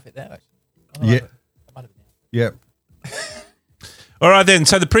 That's the outfit there, actually. Yeah. That might have been it. Yep. All right, then.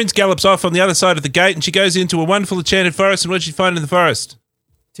 So the prince gallops off on the other side of the gate, and she goes into a wonderful enchanted forest. And what did she find in the forest?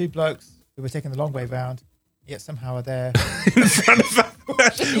 Two blokes who were taking the long way round, yet somehow are there. In front of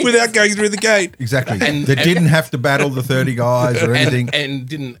her, without going through the gate. Exactly. And- they and- didn't have to battle the 30 guys or anything. and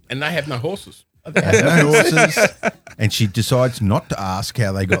they have no horses. No horses. And she decides not to ask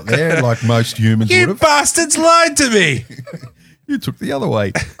how they got there, like most humans would You have. bastards lied to me. You took the other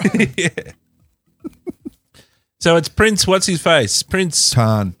way. So it's Prince, what's his face? Prince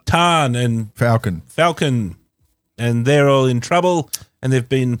Tarn, Tarn and Falcon. Falcon, and they're all in trouble, and they've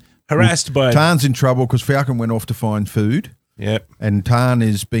been harassed by. Tarn's in trouble because Falcon went off to find food. Yep. And Tarn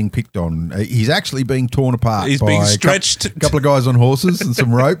is being picked on. He's actually being torn apart. He's by being a stretched. couple of guys on horses and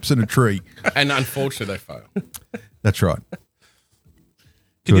some ropes and a tree. And unfortunately, they fail. That's right.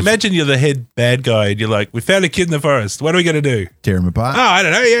 Can you imagine you're the head bad guy and you're like, we found a kid in the forest. What are we going to do? Tear him apart. Oh, I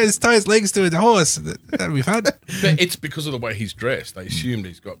don't know. Yeah, tie his legs to a horse. That'll be fun. But it's because of the way he's dressed. They assumed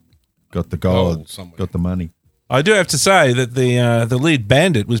he's got. Got the gold. Gold somewhere. Got the money. I do have to say that the lead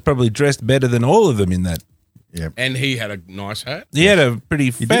bandit was probably dressed better than all of them in that. Yeah. And he had a nice hat. He had a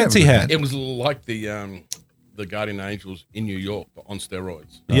pretty did have a fancy good hat. It was like the Guardian Angels in New York, but on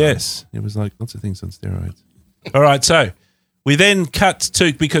steroids. Yes, it was like lots of things on steroids. All right, so we then cut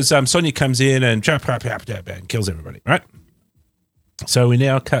to because Sonia comes in and kills everybody. Right. So we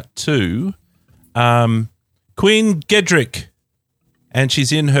now cut to Queen Gedrick, and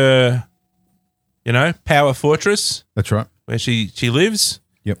she's in her, power fortress That's right. where she lives.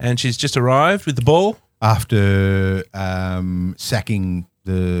 Yep. And she's just arrived with the ball. After sacking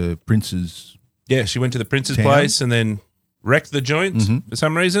the prince's. Yeah, she went to the prince's Town. place and then wrecked the joint for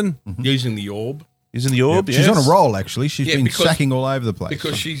some reason. Using the orb. Using the orb. She's on a roll, actually. She's Yeah, been because- sacking all over the place.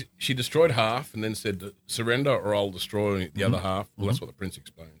 Because she destroyed half and then said, surrender or I'll destroy the other half. Well, that's what the prince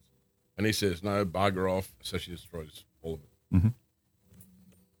explains. And he says, no, bugger off. So she destroys all of it.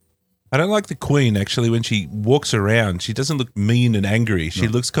 I don't like the queen, actually, when she walks around. She doesn't look mean and angry. She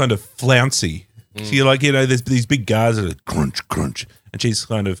looks kind of flouncy. She there's these big guards that are crunch, crunch. And she's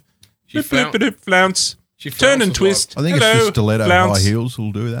kind of She flounce. She Turn and flounces twist. I think it's Hello, the stiletto flounce. high heels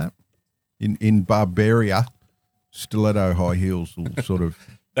will do that. In Barbaria, stiletto high heels will sort of.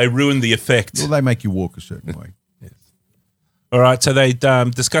 They ruin the effect. Well, they make you walk a certain way. All right, so they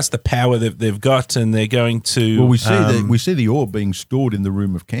discuss the power that they've got, and they're going to. Well, we see the orb being stored in the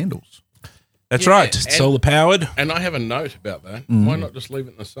room of candles. That's Yeah, right, and- solar powered. And I have a note about that. Why not just leave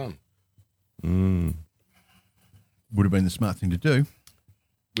it in the sun? Would have been the smart thing to do.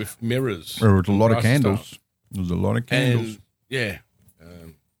 With mirrors. There was a lot of brass and candles. stuff. There was a lot of candles. And, yeah.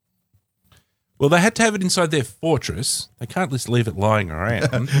 Well, they had to have it inside their fortress. They can't just leave it lying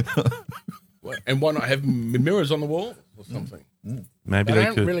around. And why not have mirrors on the wall or something? Maybe They they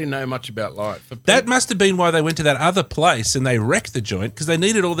don't could. really know much about light. For That people- must have been why they went to that other place and they wrecked the joint because they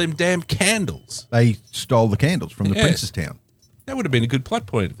needed all them damn candles. They stole the candles from the Yes. prince's town. That would have been a good plot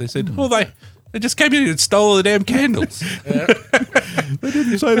point if they said, "Oh, they just came in and stole all the damn candles." They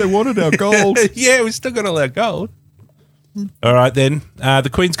didn't say they wanted our gold. Yeah, we still got all our gold. All right, then. The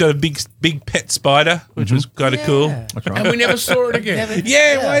Queen's got a big pet spider, which was kind of cool. That's right. And we never saw it again.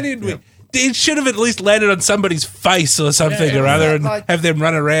 Yeah, why didn't we? It should have at least landed on somebody's face or something or other and have them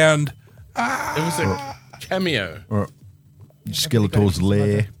run around. It was a cameo. Or Skeletor's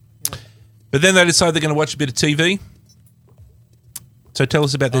lair. But then they decide they're going to watch a bit of TV. So tell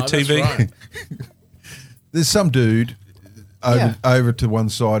us about their TV. That's right. There's some dude over to one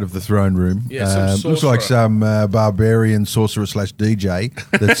side of the throne room. Yeah, some looks like sorcerer. some barbarian sorcerer / DJ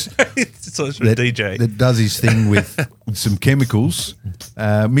that does his thing with some chemicals,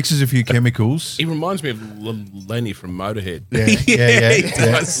 mixes a few chemicals. He reminds me of Lenny from Motorhead.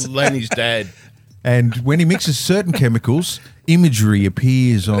 Yeah. Lenny's dad. And when he mixes certain chemicals, imagery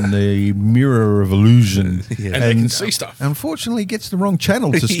appears on the mirror of illusion. And they can see stuff. Unfortunately, he gets the wrong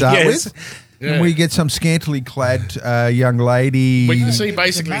channel to start Yes. with. Yeah. And we get some scantily clad young lady. We can see The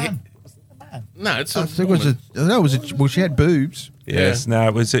basically. man. Was it the man? No, it's I a think well, she had boobs. Yes, no,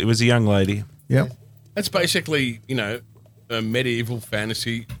 it was a young lady. Yep. That's basically, a medieval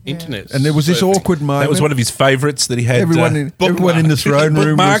fantasy internet. And there was this surfing. awkward moment. That was one of his favourites that he had. Everyone in the throne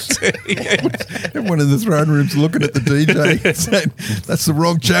room was, bookmarked. everyone in the throne room's looking at the DJ saying, "That's the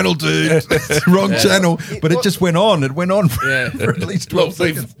wrong channel, dude. That's the wrong channel." But it just went on. It went on for, for at least 12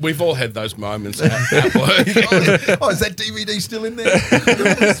 Look, seconds. we've all had those moments at work. Oh, is that DVD still in there?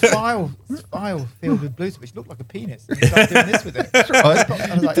 This file filled with blue which looked like a penis. And he started doing this with it. Right.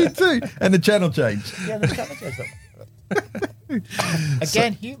 I was It like, did too. And the channel changed. yeah, the channel shows up.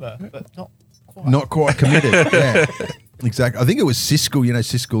 Again, humour, but not quite. Not quite committed. Yeah. Exactly. I think it was Siskel,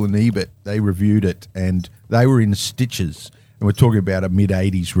 Siskel and Ebert. They reviewed it and they were in stitches. And we're talking about a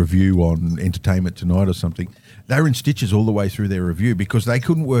mid-'80s review on Entertainment Tonight or something. They were in stitches all the way through their review because they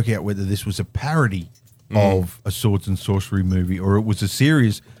couldn't work out whether this was a parody of a swords and sorcery movie or it was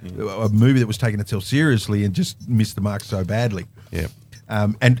a movie that was taking itself seriously and just missed the mark so badly. Yeah.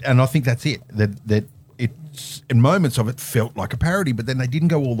 And I think that's it. That it's in moments of it felt like a parody, but then they didn't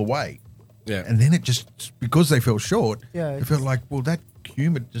go all the way. Yeah. And then it just because they fell short, Yeah, it felt like, well, that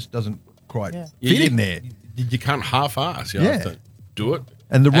humour just doesn't quite Yeah. fit in there. You can't half-ass. You Yeah. have to do it.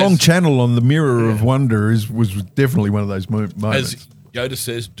 And the wrong As- channel on the Mirror of Wonder was definitely one of those moments. As Yoda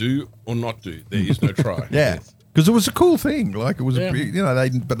says, do or not do. There is no try. Yeah. Because it was a cool thing. Like it was, Yeah.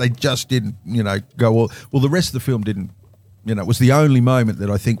 but they just didn't, go all. Well, the rest of the film didn't, it was the only moment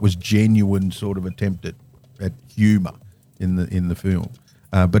that I think was genuine sort of attempt at humour in the film.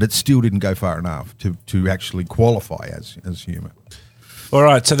 But it still didn't go far enough to actually qualify as humour. All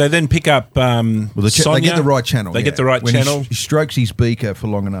right, so they then pick up Well, they Sonia. get the right channel. They get the right when channel. He strokes his beaker for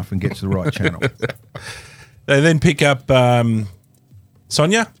long enough and gets the right channel. They then pick up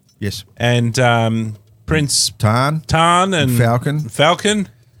Sonia Yes. and Prince Tarn Tarn and Falcon.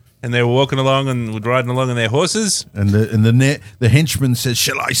 And they were walking along and were riding along on their horses. And the henchman says,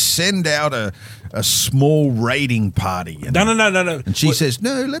 "Shall I send out a small raiding party?" And, No. And she says,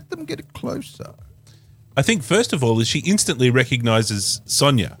 "No, let them get closer." I think first of all is she instantly recognises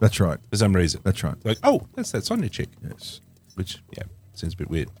Sonia That's right. for some reason. That's right. Like, oh, that's that Sonia chick. Yes. Which, yeah, seems a bit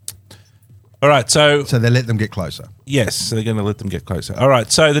weird. All right, so So they let them get closer. yes, so they're going to let them get closer. All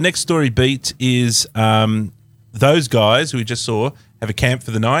right, so the next story beat is those guys who we just saw have a camp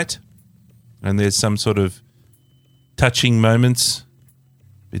for the night, and there's some sort of touching moments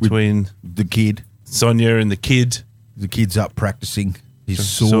between The kid, Sonia and the kid. the kid's up practicing his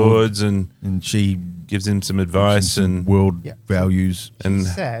sword, Swords, and and she gives him some advice some and world Yeah. values. She And-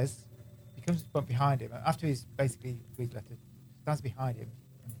 says, he comes up behind him, and after he's basically left it, stands behind him,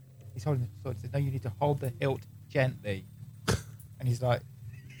 and he's holding the sword, says, "No, you need to hold the hilt gently." And he's like,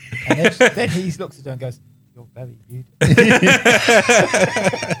 and then he looks at her and goes, "You're very rude."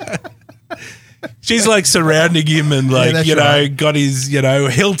 she's like surrounding him and like, that's you know, right. got his,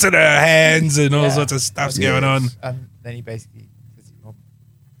 hilt in her hands and all Yeah. sorts of stuff's Yeah. going on. And then he basically says, well,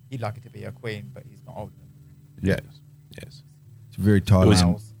 he'd like her to be a queen, but he's not old enough. Yeah, Yes. it's a very tight was-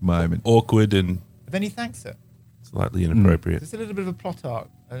 moment. Awkward and But then he thanks her. slightly inappropriate. There's a little bit of a plot arc,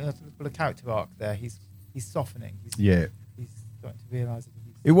 a little bit of a character arc there. He's softening. Yeah, He's starting to realise that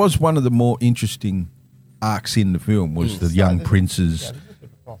he's... it was one of the more interesting arcs in the film. Was the young there's a- prince's? Yeah, there's a little bit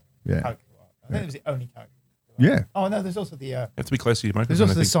of a plot Yeah. character arc. I think it was the only character. Yeah. Oh no, there's also the You have to be close to your there's microphone,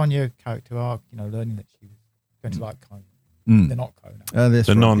 also I the think. Sonia character arc. Learning that she was going to like Conan. Mm. They're not Conan. That's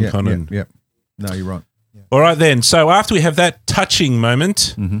The right. non-Conan. Yeah. No, you're right. All right, then. So after we have that touching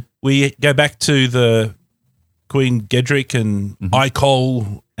moment, we go back to the Queen Gedrick and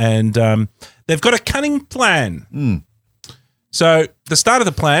Icole, and they've got a cunning plan. So the start of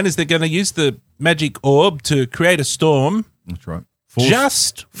the plan is they're going to use the magic orb to create a storm. That's right.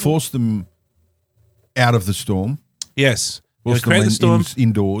 Just force them out of the storm. Yes. You're Whilst gonna create the storm,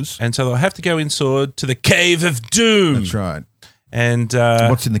 indoors. and so they'll have to go inside to the Cave of Doom. That's right. And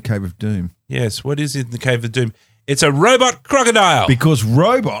What's in the Cave of Doom? yes, what is in the Cave of Doom? It's a robot crocodile. Because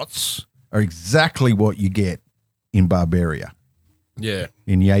robots are exactly what you get in Barbaria, Yeah.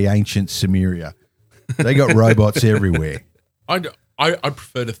 in the ancient Cimmeria. They got robots everywhere. I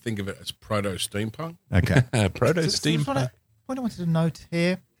prefer to think of it as proto steampunk. Okay. Proto So steam. what I wanted to note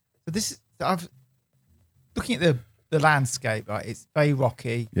here. So this is I've looking at the landscape. Right, it's very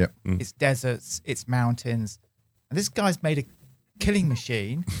rocky. Yep. It's deserts. It's mountains, and this guy's made a killing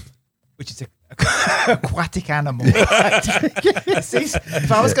machine, which is a aquatic animal. See,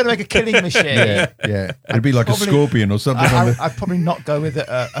 if I was going to make a killing machine, Yeah. It'd be like a probably- scorpion or something. I'd probably not go with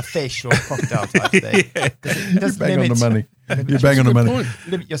a fish or a crocodile type thing. It does Bang on the money. limit- You bang on the money. Point.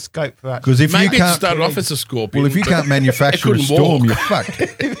 Limit your scope for that. Because if Maybe you it can't, started off as a scorpion. well, if you but can't manufacture a couldn't storm, walk. you're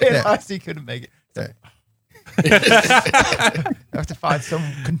fucked. He realised he couldn't make it. So I have to find some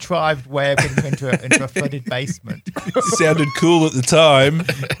contrived way of getting into a flooded basement. Sounded cool at the time.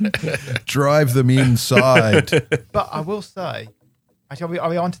 Drive them inside. But I will say, actually, are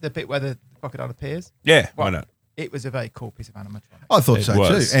we on to the bit where the crocodile appears? Yeah, why not? It was a very cool piece of animatronics. I thought It so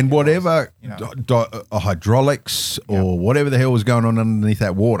was. too. And whatever You know. hydraulics or whatever the hell was going on underneath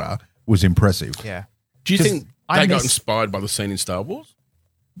that water was impressive. Yeah, Do you 'Cause think I they got miss- inspired by the scene in Star Wars?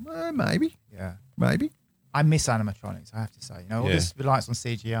 Maybe. yeah. Maybe. I miss animatronics. I have to say, all Yeah. this reliance on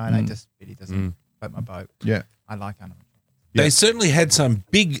CGI, and it just really doesn't float my boat. Yeah. I like animatronics. Yeah. They certainly had some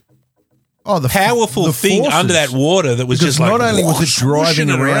big, Oh, the powerful the thing forces. under that water that was Because just like not only was it whoosh, driving whooshing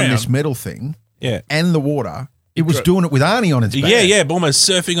it around this metal thing Yeah. and the water, it was doing it with Arnie on its back. Yeah, almost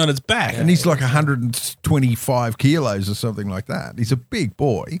surfing on its back. And he's like 125 kilos or something like that. He's a big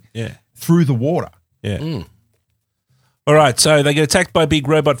boy Yeah. through the water. Yeah. All right, so they get attacked by a big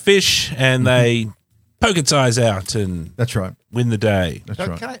robot fish and they poke its eyes out and That's right. win the day. That's So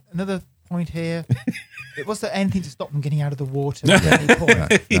right. can I, another point here. Was there anything to stop them getting out of the water at any point? No,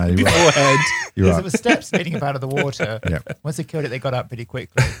 you're right. Beforehand. You're Because there right. were steps getting up out of the water. Yeah. Once they killed it, they got up pretty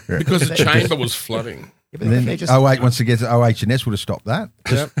quickly. Because the chamber was flooding. Yeah, but And then they just, once it gets OH&S would have stopped that.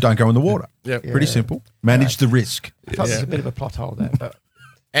 Just don't go in the water. Yep. Pretty simple. Manage the risk. I thought there's a bit of a plot hole there, but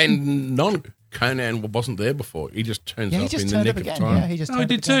And Conan wasn't there before. He just turns yeah, he up just in the turned nick up of again. time. Yeah, he just Oh, I turned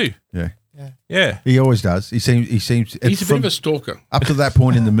did up again. too. Yeah. Yeah. He always does. He seems He's a bit of a stalker. up to that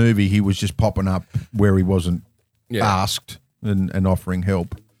point in the movie, he was just popping up where he wasn't Yeah. asked and offering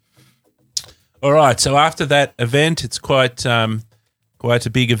help. All right, so after that event, it's quite a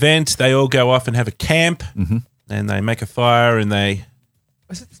big event. They all go off and have a camp and they make a fire and they...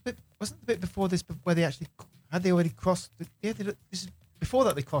 Was it this bit? Wasn't the bit before this where they actually had they already crossed? This is before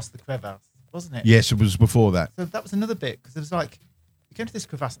that they crossed the crevasse, wasn't it? Yes, it was before that. So that was another bit because it was like you came to this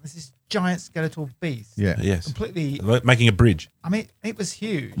crevasse and there's this giant skeletal beast. Yeah. Yes. Completely. Making a bridge. I mean, it was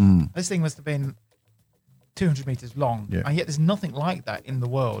huge. This thing must have been 200 meters long, Yeah. and yet there's nothing like that in the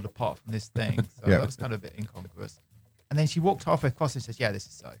world apart from this thing. So Yeah. that was kind of a bit incongruous. And then she walked halfway across and says, "Yeah, this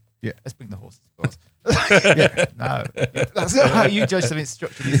is so. Yeah. Let's bring the horses across." No, that's not how you judge something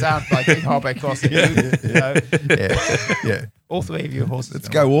structurally sound by going halfway across. You know, Yeah. all three of you horses. Let's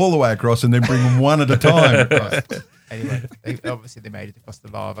go all the way across and then bring them one at a time. Anyway, obviously they made it across the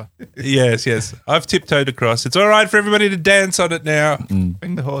lava. Yes. I've tiptoed across. It's all right for everybody to dance on it now.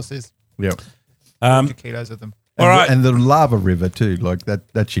 Bring the horses. Yeah. 2 kilos of them. All right. And the lava river too, like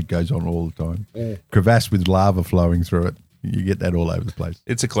that shit goes on all the time. Crevasse with lava flowing through it. You get that all over the place.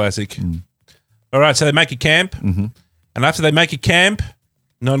 It's a classic. All right, so they make a camp. And after they make a camp,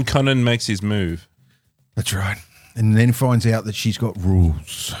 Non-Conan makes his move. That's right. And then finds out that she's got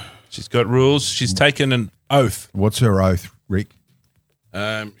rules. She's got rules. She's taken an oath. What's her oath, Rick?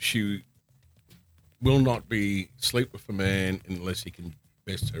 She will not sleep with a man unless he can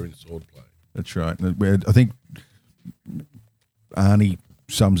best her in swordplay. That's right. And I think Arnie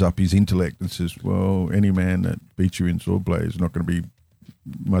sums up his intellect and says, well, any man that beats you in swordplay is not going to be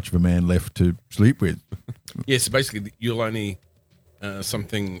much of a man left to sleep with. Yeah, so basically you'll only be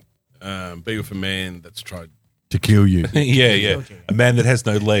with a man that's tried. To kill you. Yeah. A man that has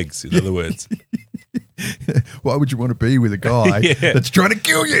no legs, in other words. Why would you want to be with a guy Yeah. that's trying to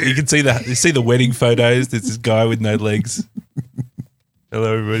kill You you? can see the wedding photos. There's this guy with no legs.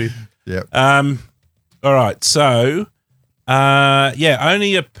 Hello, everybody. Yeah. All right, so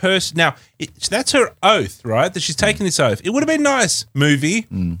only a person. Now that's her oath, right? That she's taking this oath. It would have been nice, movie,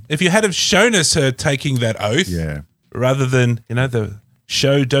 if you had have shown us her taking that oath, Yeah. rather than the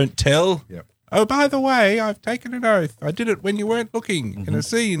show don't tell. Yep. Oh, by the way, I've taken an oath. I did it when you weren't looking in a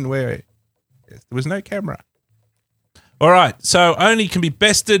scene where there was no camera. All right, so only can be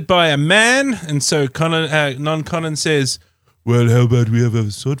bested by a man, and so Non-Conan says, well, how about we have a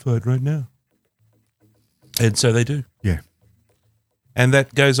sword fight right now? And so they do. Yeah. And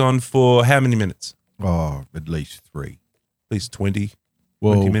that goes on for how many minutes? Oh, at least 3. At least 20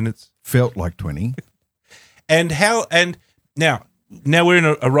 Well, minutes. felt like 20. And now we're in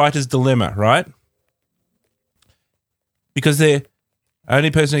a writer's dilemma, right? Because the only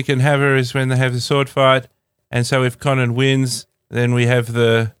person who can have her is when they have the sword fight. And so if Conan wins, then we have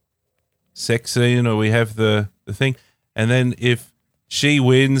the sex scene or we have the thing. And then if she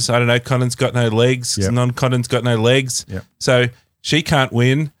wins, I don't know, Conan's got no legs. Yep. Non-Conan's got no legs. Yep. So she can't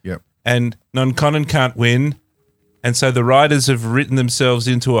win. Yep. And Non-Conan can't win. And so the writers have written themselves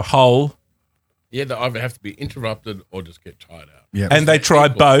into a hole. Yeah, they either have to be interrupted or just get tired out. Yeah. And they try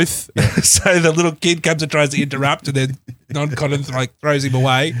both. So the little kid comes and tries to interrupt, and then Non-Conan throws him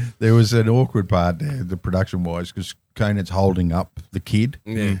away. There was an awkward part there, the production-wise, because Conan's holding up the kid.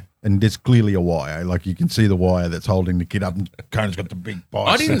 Yeah. And there's clearly a wire. Like, you can see the wire that's holding the kid up, and Conan's got the big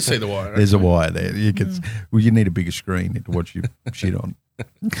bicep. I didn't see the wire. There's a wire there. You can. Well, you need a bigger screen to watch your shit on.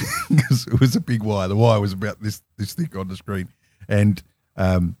 Because it was a big wire. The wire was about this thick on the screen. And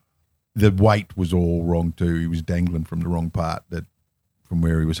the weight was all wrong too. He was dangling from the wrong part from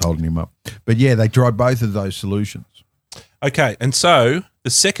where he was holding him up. But yeah, they tried both of those solutions. Okay, and so the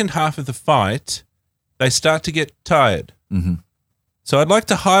second half of the fight, they start to get tired. Mm-hmm. So I'd like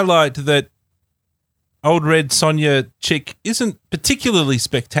to highlight that Old Red Sonja chick isn't particularly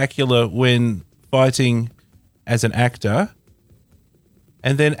spectacular when fighting as an actor.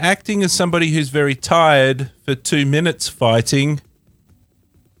 And then acting as somebody who's very tired for 2 minutes fighting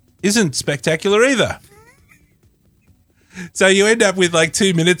isn't spectacular either. So you end up with like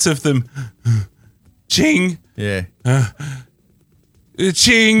 2 minutes of them ching, Yeah.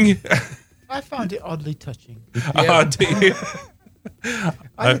 ching. I found it oddly touching. Oh, dear.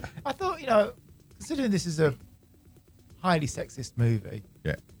 I thought, considering this is a highly sexist movie,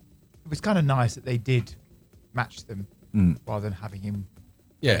 Yeah. it was kind of nice that they did match them rather than having him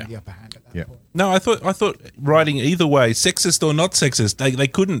Yeah. the upper hand at that Yeah. point. No, I thought writing either way, sexist or not sexist, they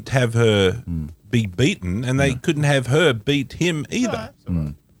couldn't have her be beaten, and they couldn't have her beat him either. It's all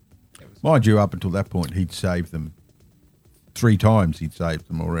right. Mind you, up until that point, he'd saved them 3 times. He'd saved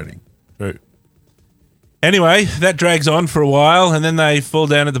them already. True. Anyway, that drags on for a while, and then they fall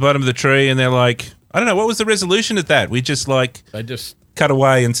down at the bottom of the tree, and they're like, I don't know, what was the resolution at that? We just They just cut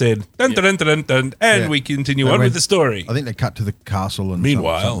away and said, dun, dun, dun, dun, dun, and Yeah. we continue They on went- with the story. I think they cut to the castle and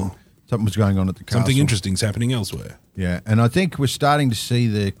Meanwhile, something was going on at the castle. Something interesting's happening elsewhere. Yeah, and I think we're starting to see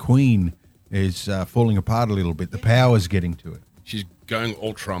the Queen is falling apart a little bit. The power's getting to it. she's going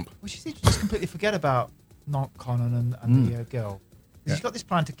all Trump. Well, she seems to just completely forget about not Conan and the girl. Yeah. She's got this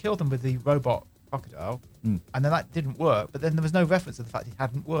plan to kill them with the robot crocodile, and then that didn't work. But then there was no reference to the fact it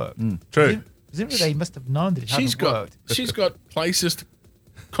hadn't worked. True. Presumably, they must have known that it She's hadn't worked. got places to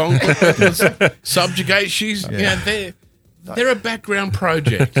conquer, subjugate. She's they're a background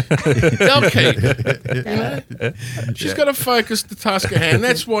project. They'll keep. She's got to focus the task at hand.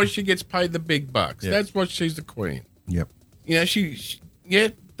 That's why she gets paid the big bucks. Yeah. That's why she's the queen. Yep. She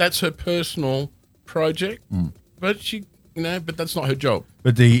that's her personal project, but but that's not her job.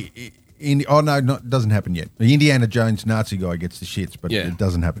 But it doesn't happen yet. The Indiana Jones Nazi guy gets the shits, but Yeah. it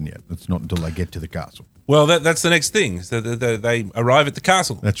doesn't happen yet. It's not until they get to the castle. Well, that's the next thing. So they arrive at the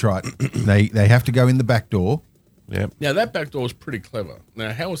castle. That's right. they have to go in the back door. Yep. Now that back door is pretty clever.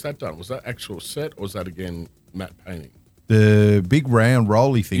 Now, how was that done? Was that actual set, or was that again matte painting? The big round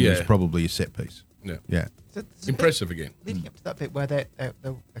rolly thing was Yeah. probably a set piece. Yeah, Yeah. There's a bit impressive again. leading up to that bit where they're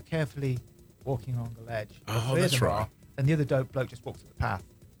carefully walking along the ledge. Oh, The three of that's them right. are, and the other dope bloke just walks up the path.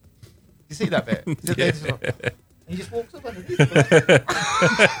 You see that bit? So they're just like- and he just walks up underneath.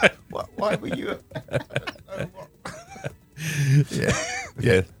 Why were you?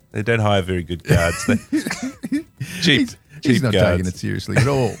 Yeah. They don't hire very good guards. Cheap He's not guards. taking it seriously at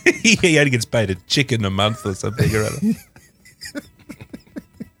all. He only gets paid a chicken a month or something or other.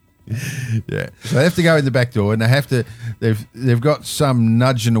 Yeah. So they have to go in the back door, and they've got some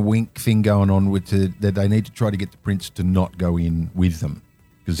nudge and a wink thing going on that they need to try to get the prince to not go in with them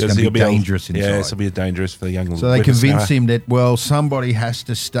because it's going to be dangerous inside. Yeah, it'll be dangerous for the young. So they convince whippersnapper. him that somebody has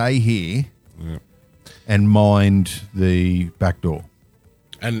to stay here and mind the back door.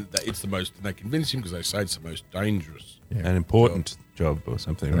 And they convince him because they say it's the most dangerous. An important job or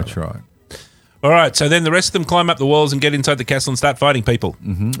something. That's rather. right. All right, so then the rest of them climb up the walls and get inside the castle and start fighting people.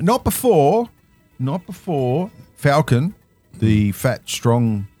 Not before Falcon, the fat,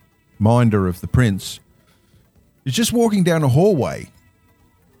 strong minder of the prince, is just walking down a hallway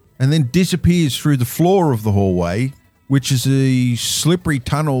and then disappears through the floor of the hallway which is a slippery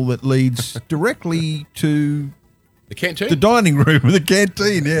tunnel that leads directly to The canteen. the dining room of the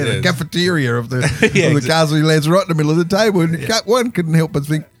canteen, the Yes. cafeteria of the Yeah, of the castle. He lands right in the middle of the table, and one couldn't help but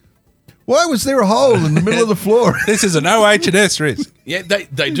think, why was there a hole in the middle of the floor? This is an OH&S risk. Yeah,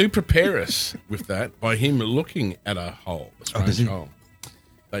 they do prepare us with that by him looking at a hole, a strange hole.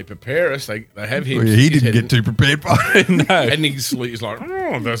 They prepare us. They have him. Well, he stick his didn't head get too prepared by it. in, and he's like,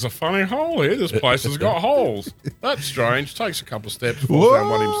 "Oh, there's a funny hole here. This place has got holes. That's strange." Takes a couple of steps, falls down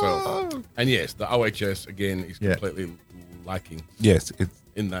one himself. And yes, the OHS again is Yeah. completely lacking Yes,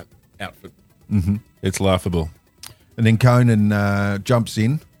 in that outfit. it's laughable. And then Conan jumps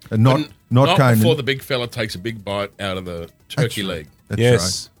in, and not Conan. before the big fella takes a big bite out of the turkey leg. That's Yes.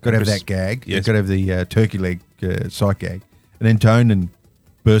 right. Got to have that gag. Yes. Got to have the turkey leg sight gag. And then Conan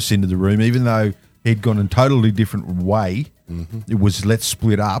bursts into the room, even though he'd gone a totally different way. It was let's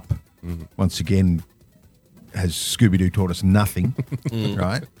split up. Once again, has Scooby-Doo taught us nothing,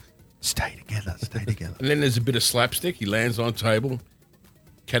 right? Stay together, stay together. And then there's a bit of slapstick. He lands on a table,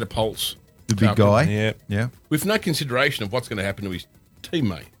 catapults The big Falcon guy. Yeah. Yeah. with no consideration of what's going to happen to his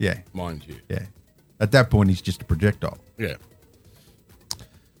teammate. Yeah. Mind you. Yeah. At that point, he's just a projectile. Yeah.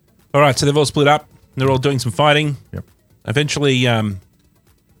 All right, so they've all split up. They're all doing some fighting. Yep. Eventually, Uncle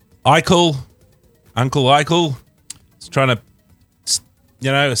Eichel, is trying to,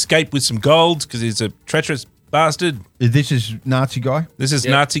 escape with some gold because he's a treacherous bastard. This is Nazi guy. This is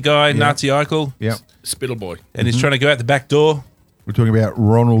Yep. Nazi guy, Nazi Eichel, Yeah. Spittle boy. and he's trying to go out the back door. We're talking about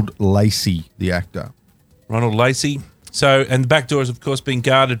Ronald Lacey, the actor. Ronald Lacey. So, and the back door is, of course, being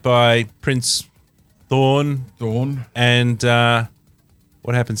guarded by Prince Thorn. And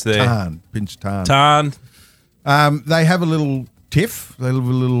what happens there? Tarn. Prince Tarn. Tarn. They have a little tiff. They have a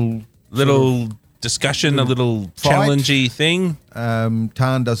Little discussion, a little fight. challengey thing.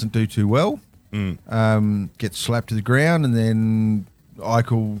 Tarn doesn't do too well. Gets slapped to the ground, and then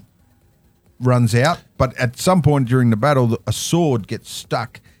Eichel runs out. But at some point during the battle, a sword gets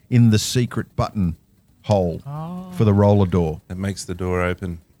stuck in the secret button hole for the roller door. That makes the door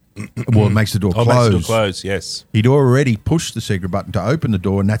open. Well, it makes the door Oh, close. makes the door close, yes. He'd already pushed the secret button to open the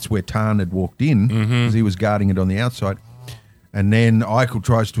door, and that's where Tarn had walked in because he was guarding it on the outside. And then Eichel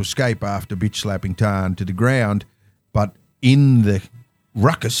tries to escape after bitch slapping Tarn to the ground, but in the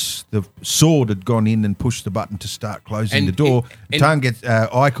ruckus, the sword had gone in and pushed the button to start closing And the door. and-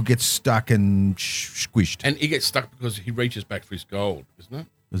 Eichel gets stuck and squished. And he gets stuck because he reaches back for his gold, isn't it?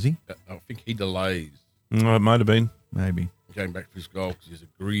 Was he? I think he delays Oh, it might have been. Maybe. going back for his gold because he's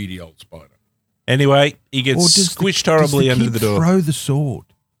a greedy old spider. Anyway, he gets Or does squished does horribly under kid the door. Throw the sword.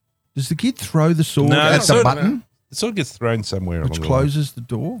 Does the kid throw the sword No, at the sword- button, The sword gets thrown somewhere. which along the closes the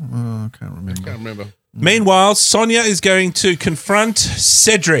door? Oh, I can't remember. Can't remember. line. Meanwhile, Sonia is going to confront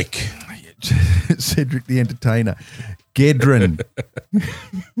Cedric. Cedric the Entertainer. Gedrin.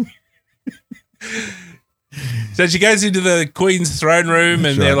 So she goes into the Queen's throne room,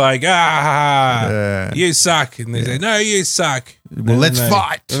 and they're like, you suck. And they say, no, you suck. Well, let's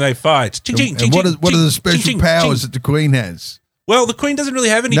fight. And they fight. Ching, ching, And ching, what are ching, the special ching, ching, powers ching. that the Queen has? Well, the Queen doesn't really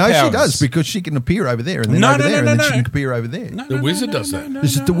have any No, powers. she does, because she can appear over there and then No, over no, there, no, and no, then she no. can appear over there. The wizard does that.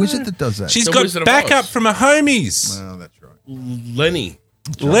 Is it the wizard that does that? She's The got Wizard of backup Oz. from her homies. Oh, that's right. Lenny.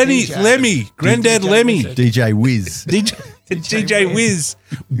 Lemmy, Granddad Lemmy. DJ Wiz. DJ Wiz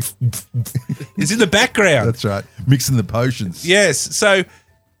is in the background. That's right. Mixing the potions. Yes. So,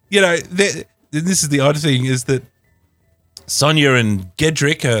 this is the odd thing is that Sonia and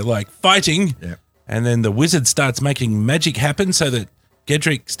Gedrick are like fighting, Yeah. and then the wizard starts making magic happen so that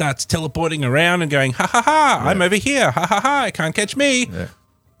Gedrick starts teleporting around and going, ha ha ha, I'm over here, ha ha ha, I can't catch me. Yeah.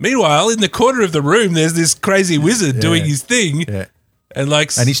 Meanwhile, in the corner of the room, there's this crazy wizard doing his thing, Yeah. and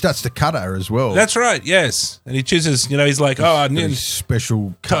like, And he starts to cut her as well. that's right, yes, and he chooses, he's like, oh, Got his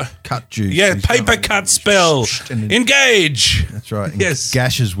special cut juice. yeah, He's paper got- cut spell, and then- engage. That's right. And Yes.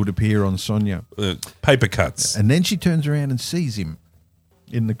 gashes would appear on Sonia. Paper cuts. And then she turns around and sees him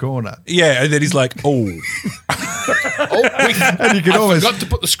in the corner. Yeah, and then he's like, oh. Oh, And you can I almost, forgot to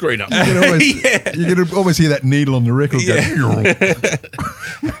put the screen up. you can almost hear that needle on the record go.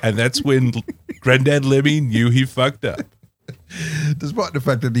 And that's when Granddad Lemmy knew he fucked up. Despite the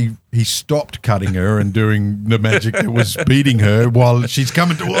fact that he stopped cutting her and doing the magic that was beating her while she's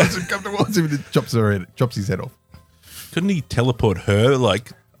coming towards him and chops his head off. Couldn't he teleport her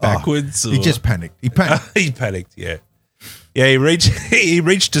like backwards? He just panicked. He panicked. he panicked. Yeah, yeah. He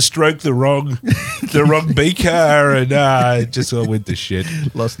reached to stroke the wrong beaker, and it just all went to shit.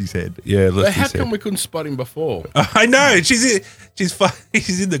 Lost his head. Yeah, But lost how his come head. we couldn't spot him before? I know she's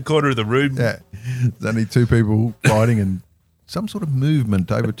in the corner of the room. Yeah. There's only two people fighting and some sort of movement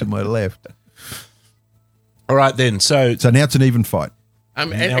over to my left. All right, then. So So now it's an even fight.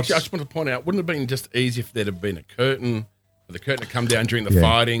 And actually, I just want to point out, wouldn't it have been just easy if there'd have been a curtain, for the curtain to come down during the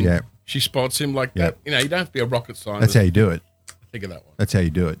fighting? Yeah. She spots him like that. You know, you don't have to be a rocket scientist. That's how you do it. Think of that one. That's how you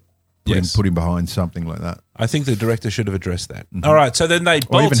do it. Put him behind something like that. I think the director should have addressed that. All right, so then they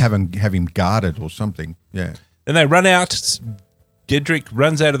bolt. Or even have him guarded or something. Yeah. Then they run out. Gedrick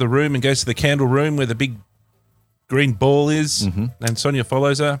runs out of the room and goes to the candle room where the big green ball is, and Sonia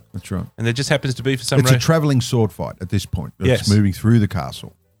follows her. That's right. And there just happens to be, for some It's a reason, travelling sword fight at this point. It's Yes. moving through the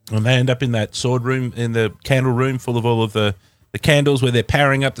castle. and they end up in that sword room, in the candle room, full of all of the candles where they're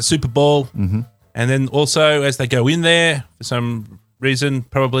powering up the Super Bowl. Mm-hmm. And then also, as they go in there, for some reason,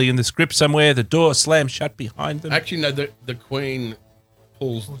 probably in the script somewhere, the door slams shut behind them. Actually, no, the Queen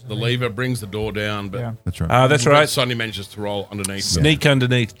pulls the lever, brings the door down, but Yeah. That's right. That's right. Sonny manages to roll underneath. Sneak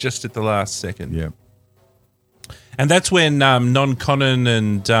underneath just at the last second. Yeah. And that's when Non-Conan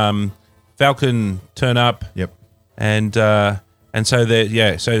and Falcon turn up. Yep. And so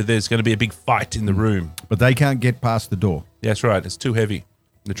there's going to be a big fight in the room. But they can't get past the door. That's right. It's too heavy.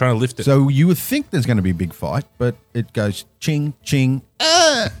 They're trying to lift it. So you would think there's going to be a big fight, but it goes ching, ching,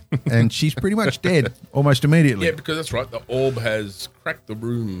 and she's pretty much dead almost immediately. Yeah, because that's right. The orb has cracked the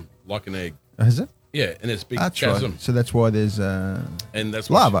room like an egg. Has it? Yeah, and it's a big That's chasm. right. So that's why there's And that's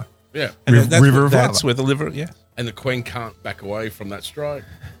what lava. Yeah. And River of that's lava. where the liver, yeah. And the Queen can't back away from that strike.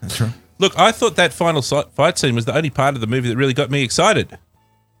 That's right. Look, I thought that final fight scene was the only part of the movie that really got me excited.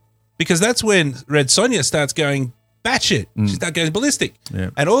 Because that's when Red Sonja starts going batshit. She starts going ballistic.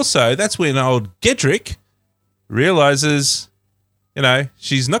 Yeah. And also, that's when old Gedrick realizes,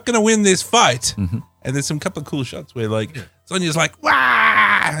 she's not going to win this fight. Mm-hmm. And there's some couple of cool shots where, Sonja's like, wah!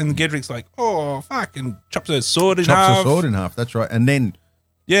 And Gedrick's like, oh, fuck, and chops her sword in half. Chops her sword in half. That's right. And then,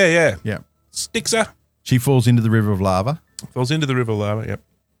 Yeah. yeah, Sticks her. she falls into the river of lava. Falls into the river lava, yep.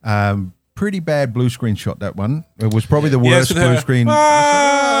 Pretty bad blue screen shot, that one. It was probably the Yes, worst with her. blue screen.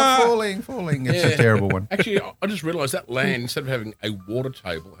 Ah! Falling. It's a terrible one. Actually, I just realised that land, instead of having a water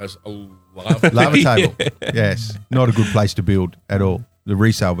table, has a lava. Lava table. Yes. Not a good place to build at all. The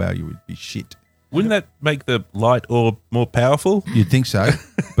resale value would be shit. Wouldn't that make the light orb more powerful? You'd think so.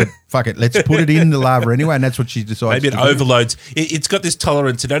 But fuck it. Let's put it in the lava anyway. And that's what she decides Maybe it to do. overloads. It's got this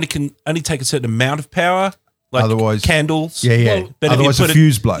tolerance. It can only take a certain amount of power. Like Otherwise- candles. Yeah. But if you Otherwise put the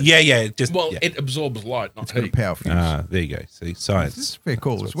fuse blows. Yeah. Well, yeah. it absorbs light, not It's got a heat. power fuse. There you go. See, science. This is a fair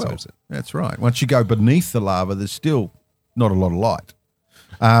call That's as what well. saves it. That's right. Once you go beneath the lava, there's still not a lot of light.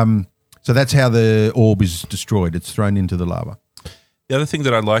 So that's how the orb is destroyed. It's thrown into the lava. The other thing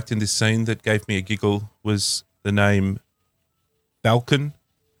that I liked in this scene that gave me a giggle was the name Falcon,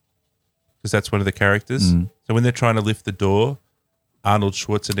 because that's one of the characters. So when they're trying to lift the door, Arnold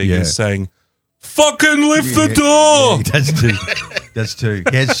Schwarzenegger Yeah. is saying, "Fucking lift the Yeah, door! he does too. Does too.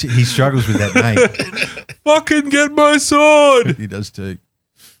 He struggles with that name. Fucking get my sword!" He does too.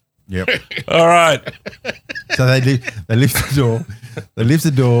 Yep. All right, So they lift the door. They lift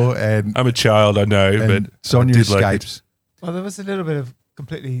the door and I'm a child, I know, and but Sonia I did like it. escapes. Well, there was a little bit of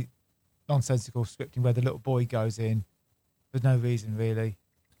completely nonsensical scripting where the little boy goes in for no reason really.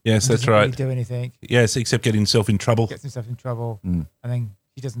 Yes, and that's doesn't right. Really do anything? Yes, except getting himself in trouble. Gets himself in trouble, and then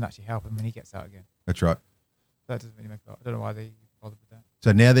he doesn't actually help him when he gets out again. That's right. That doesn't really make a lot. I don't know why they bothered with that.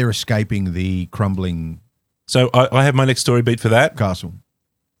 So now they're escaping the crumbling So I have my next story beat for that. castle.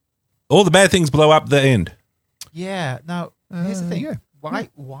 All the bad things blow up the end. Yeah. Now here's the thing. yeah.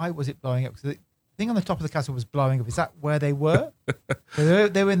 Why was it blowing up? Because the thing on the top of the castle was blowing up. Is that where they were? So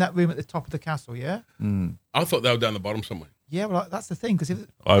they were in that room at the top of the castle. Yeah. I thought they were down the bottom somewhere. Yeah. Well, that's the thing. Because I if would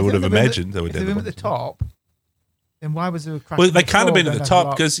they're have in the room imagined they were if down the the room at the bottom. top, then why was there a crack? Well, in they the can't have been floor at the going top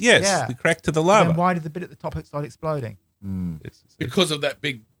up? because, yes, Yeah. the crack to the Then lava. why did the bit at the top start exploding? Yes. Because of that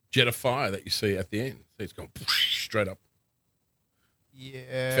big jet of fire that you see at the end. See, it's going straight up.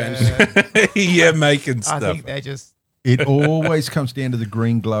 Yeah. Fantasy. Yeah, making I stuff. think they're just. It always comes down to the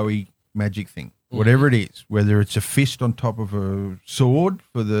green glowy magic thing. Whatever it is, whether it's a fist on top of a sword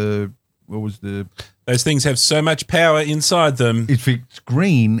for the Those things have so much power inside them, if it's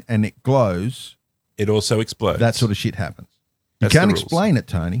green and it glows, it also explodes. that sort of shit happens. You That's the can't rules. explain it,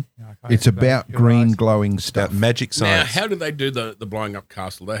 Tony. No, I can't It's explain it. about You're green right. glowing About stuff. magic Now, science. how do they do the blowing up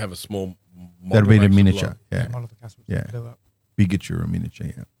castle? They have a small model That'll be the makes it miniature. blow. Yeah. One of the castles Yeah. blew up. Bigature or miniature,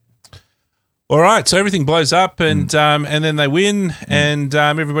 yeah. All right, so everything blows up, and then they win, and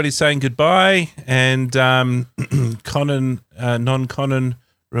everybody's saying goodbye, and Non-Conan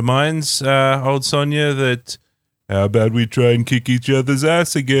reminds old Sonia that how about we try and kick each other's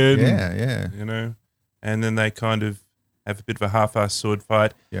ass again? Yeah. And then they kind of have a bit of a half-assed sword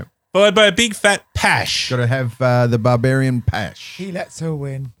fight, Yep. followed by a big fat pash. Got to have the barbarian pash. He lets her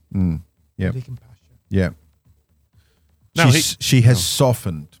win. Yep. Really compassion. Yeah. No, she has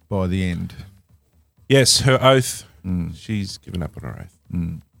softened by the end. Yes, her oath. She's given up on her oath.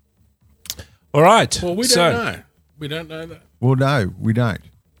 All right. Well, we don't know. We don't know that. Well, no, we don't.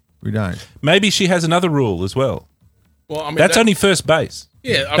 We don't. Maybe she has another rule as well. Well, I mean, That's only first base.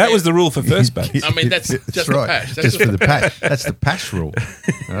 Yeah, that was the rule for first base. I mean, that's just right. the patch. Just for the patch. That's the patch rule.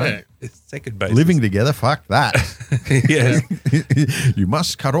 Right? Yeah. Second base. Living together, fuck that. Yes. You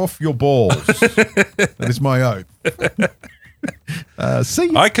must cut off your balls. That is my oath.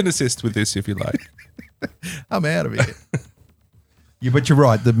 See, I can assist with this if you like. I'm out of here. Yeah, but you're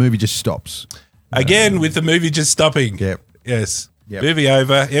right. The movie just stops. Again, with the movie just stopping. Yep. Yes. Yep. Movie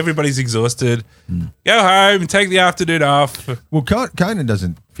over. Everybody's exhausted. Go home. Take the afternoon off. Well, Conan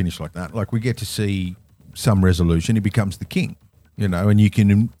doesn't finish like that. Like, we get to see some resolution. He becomes the king, and you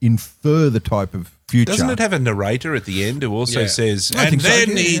can infer the type of future. Doesn't it have a narrator at the end who also says, I and think so. then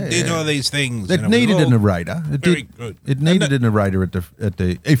Yeah, he yeah, did yeah. all these things? It and needed was a all narrator. very good. It needed a narrator at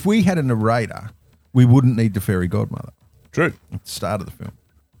the. If we had a narrator, we wouldn't need the fairy godmother True. at the start of the film.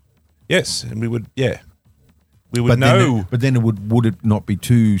 Yes, and we would, we would know. But then would it not be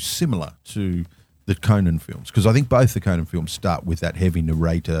too similar to the Conan films? Because I think both the Conan films start with that heavy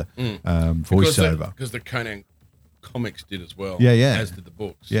narrator voiceover. Because the Conan comics did as well. Yeah, yeah. As did the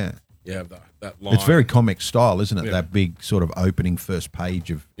books. Yeah. You have that line. It's very comic style, isn't it? Yeah. That big sort of opening first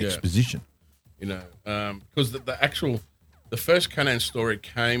page of exposition. Because the first Conan story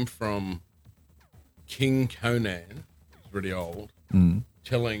came from King Conan, he's really old,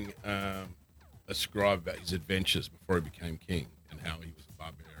 telling a scribe about his adventures before he became king and how he was a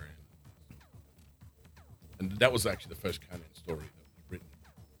barbarian. And that was actually the first Conan story that was written.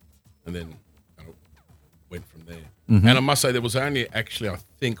 And then kind of went from there. And I must say, there was only actually, I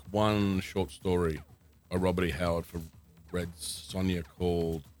think, one short story by Robert E. Howard for Red Sonja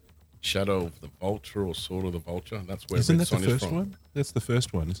called Shadow of the Vulture or Sword of the Vulture. That's where Isn't Red that the Sonja's first from. one? That's the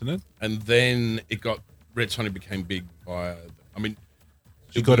first one, isn't it? And then Red Sonja became big via,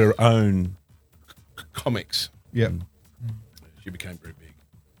 She got her own. Comics. Yep. She became very big.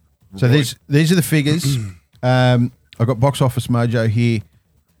 So these are the figures. I've got Box Office Mojo here.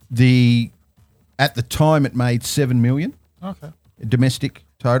 At the time, it made $7 million Okay. domestic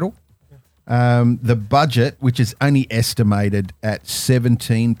total. The budget, which is only estimated at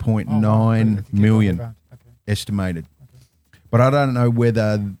 17.9 million, Okay. estimated. But I don't know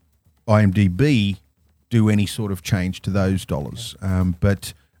whether IMDb do any sort of change to those dollars.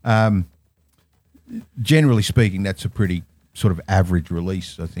 But generally speaking, that's a pretty sort of average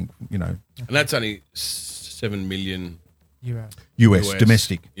release, I think, And that's only 7 million. US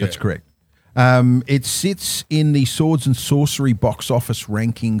domestic. Yeah. That's correct. It sits in the Swords and Sorcery box office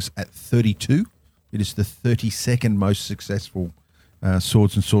rankings at 32. It is the 32nd most successful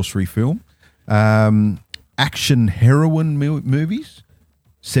Swords and Sorcery film. Action heroine movies,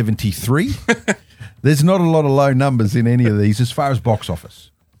 73. There's not a lot of low numbers in any of these as far as box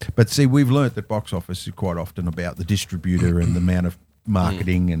office. But see, we've learnt that box office is quite often about the distributor and the amount of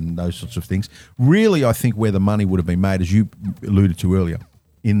marketing and those sorts of things. Really, I think where the money would have been made, as you alluded to earlier,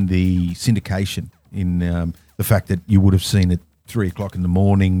 in the syndication, in the fact that you would have seen it 3 o'clock in the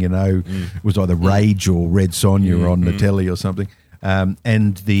morning, it was either Rage or Red Sonja on the telly or something,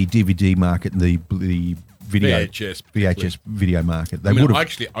 and the DVD market and the video VHS video market. They would have. I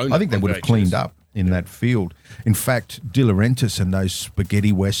actually own I think it they on would have VHS. cleaned up in that field. In fact, De Laurentiis and those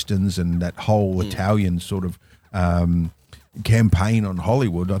spaghetti westerns and that whole Italian sort of campaign on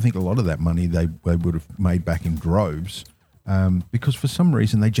Hollywood, I think a lot of that money they would have made back in droves, because for some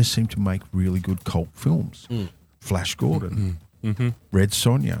reason they just seem to make really good cult films. Flash Gordon, Red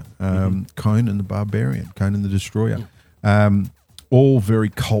Sonja, Conan the Barbarian, Conan the Destroyer, all very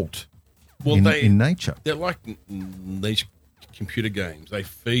cult in nature. They're like niche computer games. They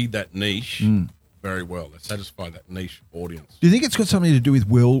feed that niche very well. They satisfy that niche audience. Do you think it's got something to do with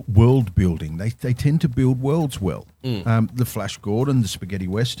world building? They tend to build worlds well. The Flash Gordon, the spaghetti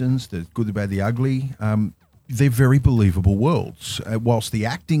westerns, the Good, the Bad, the Ugly, they're very believable worlds. Whilst the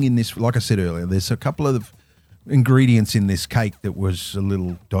acting in this, like I said earlier, there's a couple of ingredients in this cake that was a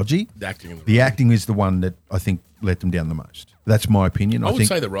little dodgy. The acting is the one that I think let them down the most. That's my opinion. I would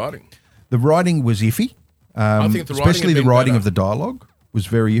say the writing. The writing was iffy. I think the writing especially had the been writing better. of the dialogue was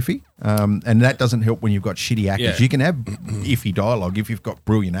very iffy, and that doesn't help when you've got shitty actors. Yeah. You can have iffy dialogue if you've got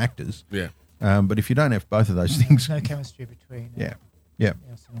brilliant actors, Yeah. but if you don't have both of those things, There's no chemistry between yeah.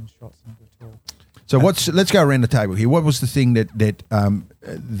 Nelson and Schwarzenegger at all. So let's go around the table here. What was the thing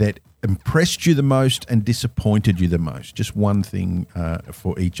that impressed you the most and disappointed you the most? Just one thing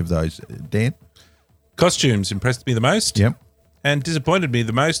for each of those. Dan? Costumes impressed me the most. Yep. And disappointed me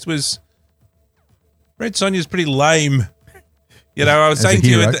the most was Red Sonja's pretty lame You know, I was As a saying to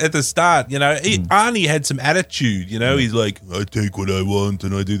you hero. at the start, you know, Arnie had some attitude, you know, he's like, I take what I want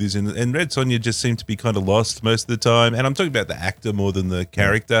and I do this. And Red Sonja just seemed to be kind of lost most of the time. And I'm talking about the actor more than the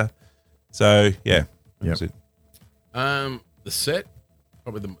character. So, yeah, that's it. The set,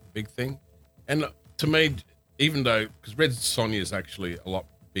 probably the big thing. And to me, even though, because Red Sonja is actually a lot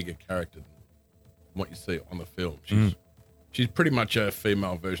bigger character than what you see on the film. She's pretty much a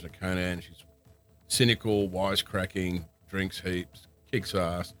female version of Conan. She's cynical, wisecracking, drinks heaps, kicks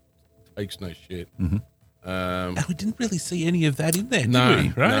ass, takes no shit. And we didn't really see any of that in there,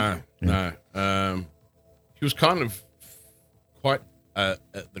 did we? Right? No. She was kind of quite,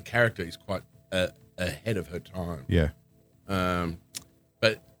 the character is quite ahead of her time. Yeah.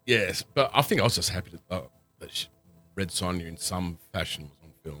 But yes, but I think I was just happy that Red Sonja in some fashion was on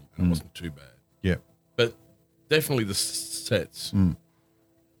film and it wasn't too bad. Yeah. But definitely the sets.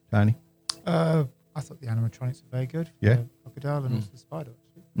 Tony? I thought the animatronics were very good. For Yeah. the crocodile and also the spider.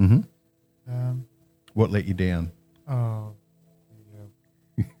 Actually. Mm-hmm. What let you down? Oh,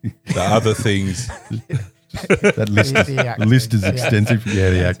 The other things. That list, The acting. list is The extensive. Yeah,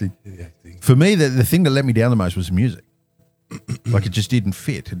 the acting. For me, the thing that let me down the most was the music. Like, it just didn't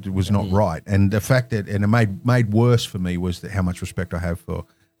fit. It was not right. And the fact that, and it made worse for me was that how much respect I have for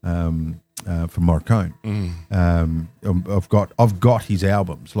Morricone. I've got his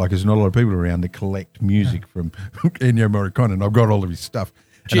albums. Like, there's not a lot of people around that collect music from Ennio Morricone, and I've got all of his stuff.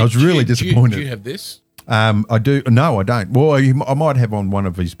 And I was really disappointed. Do you have this? I do. No, I don't. Well, I might have on one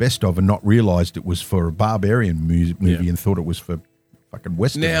of his best of and not realised it was for a Barbarian movie and thought it was for fucking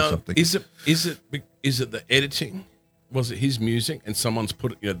Western or Now, something. is it the editing? Was it his music and someone's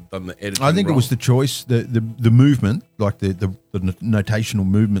done the editing? I think it wrong? was the choice, the movement, like the notational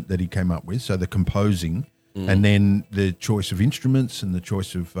movement that he came up with. So the composing, and then the choice of instruments and the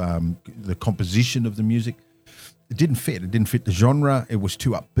choice of the composition of the music. It didn't fit. It didn't fit the genre. It was too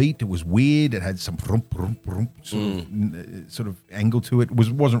upbeat. It was weird. It had some sort of angle to it.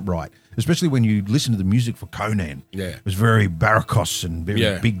 It wasn't right. Especially when you listen to the music for Conan. Yeah. It was very baroque and very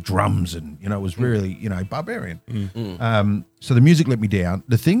Yeah. big drums, and it was really barbarian. So the music let me down.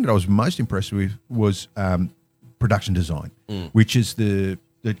 The thing that I was most impressed with was production design, which is the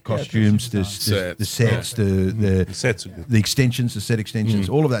costumes, the sets, the sets are good. the extensions, the set extensions,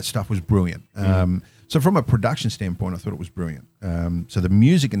 all of that stuff was brilliant. So from a production standpoint, I thought it was brilliant. So the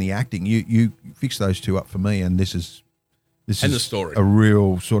music and the acting, you fix those two up for me, and this is And the story. a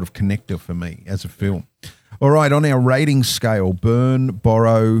real sort of connector for me as a film. All right, on our rating scale, burn,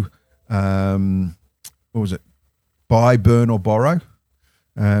 borrow, what was it? Buy, burn, or borrow?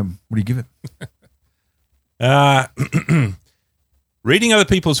 What do you give it? Reading other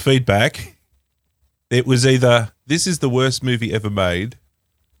people's feedback, it was either this is the worst movie ever made,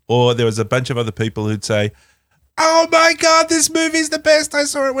 or there was a bunch of other people who'd say, oh my God, this movie's the best. I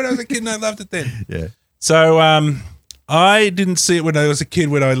saw it when I was a kid and I loved it then. Yeah. So I didn't see it when I was a kid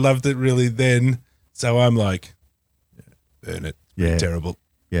when I loved it really then. So I'm like, burn it. Yeah. Terrible.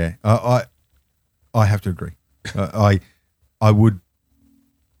 Yeah, I have to agree. I would,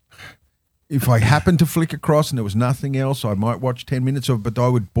 if I happened to flick across and there was nothing else, I might watch 10 minutes of it, but I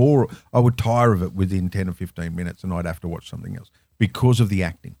would tire of it within 10 or 15 minutes, and I'd have to watch something else because of the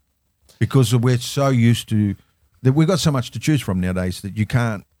acting. Because we're so used to that, we've got so much to choose from nowadays that you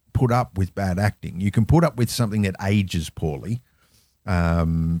can't put up with bad acting. You can put up with something that ages poorly,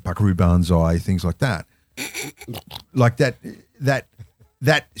 Buckaroo Banzai, things like that. Like that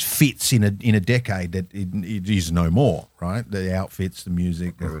fits in a decade that it is no more, right? The outfits, the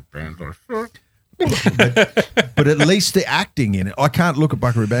music, but at least the acting in it. I can't look at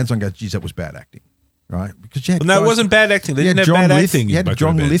Buckaroo Banzai and go, "Geez, that was bad acting," right? Because you had Well, no, it guys- wasn't bad acting. They you had didn't have John bad Lith- acting. You had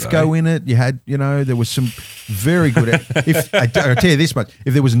John Lithgow in it. You had, there was some very good. If I'll tell you this much,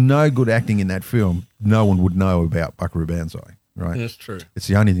 if there was no good acting in that film, no one would know about Buckaroo Banzai, right? That's true. It's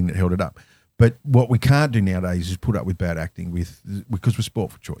the only thing that held it up. But what we can't do nowadays is put up with bad acting because we're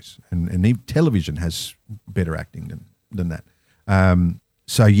sport for choice, and even television has better acting than that.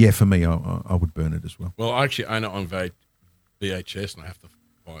 So yeah, for me, I would burn it as well. Well, I actually own it on VHS, and I have to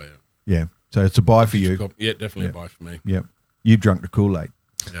buy it. Yeah, so it's a buy for you. Yeah, definitely Yeah. a buy for me. Yeah, you've drunk the Kool-Aid.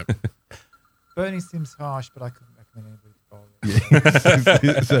 Yep. Burning seems harsh, but I couldn't recommend anybody to borrow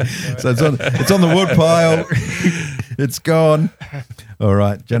it. So it's on the wood pile. It's gone. All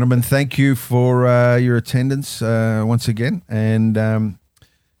right, gentlemen, thank you for your attendance once again. And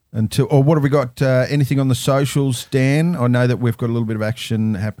what have we got? Anything on the socials, Dan? I know that we've got a little bit of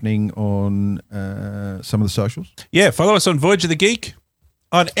action happening on some of the socials. Yeah, follow us on Voyage of the Geek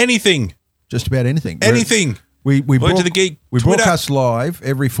on anything. Just about anything. Anything. We Voyage of the Geek, We Twitter. broadcast live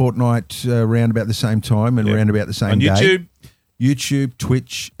every fortnight around about the same time and around about the same On day. YouTube. YouTube,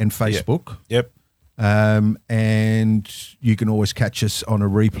 Twitch, and Facebook. Yep. And you can always catch us on a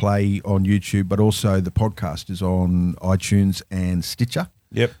replay on YouTube, but also the podcast is on iTunes and Stitcher.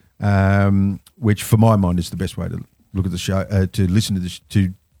 Yep. Which, for my mind, is the best way to look at the show, to listen to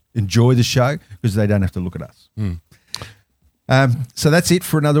to enjoy the show, because they don't have to look at us. So that's it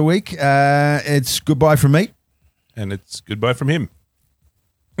for another week. It's goodbye from me. And it's goodbye from him.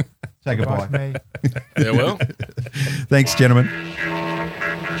 Say goodbye. Bye, mate. Yeah, well. Thanks, gentlemen.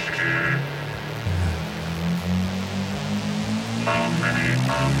 Thank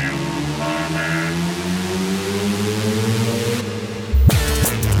you.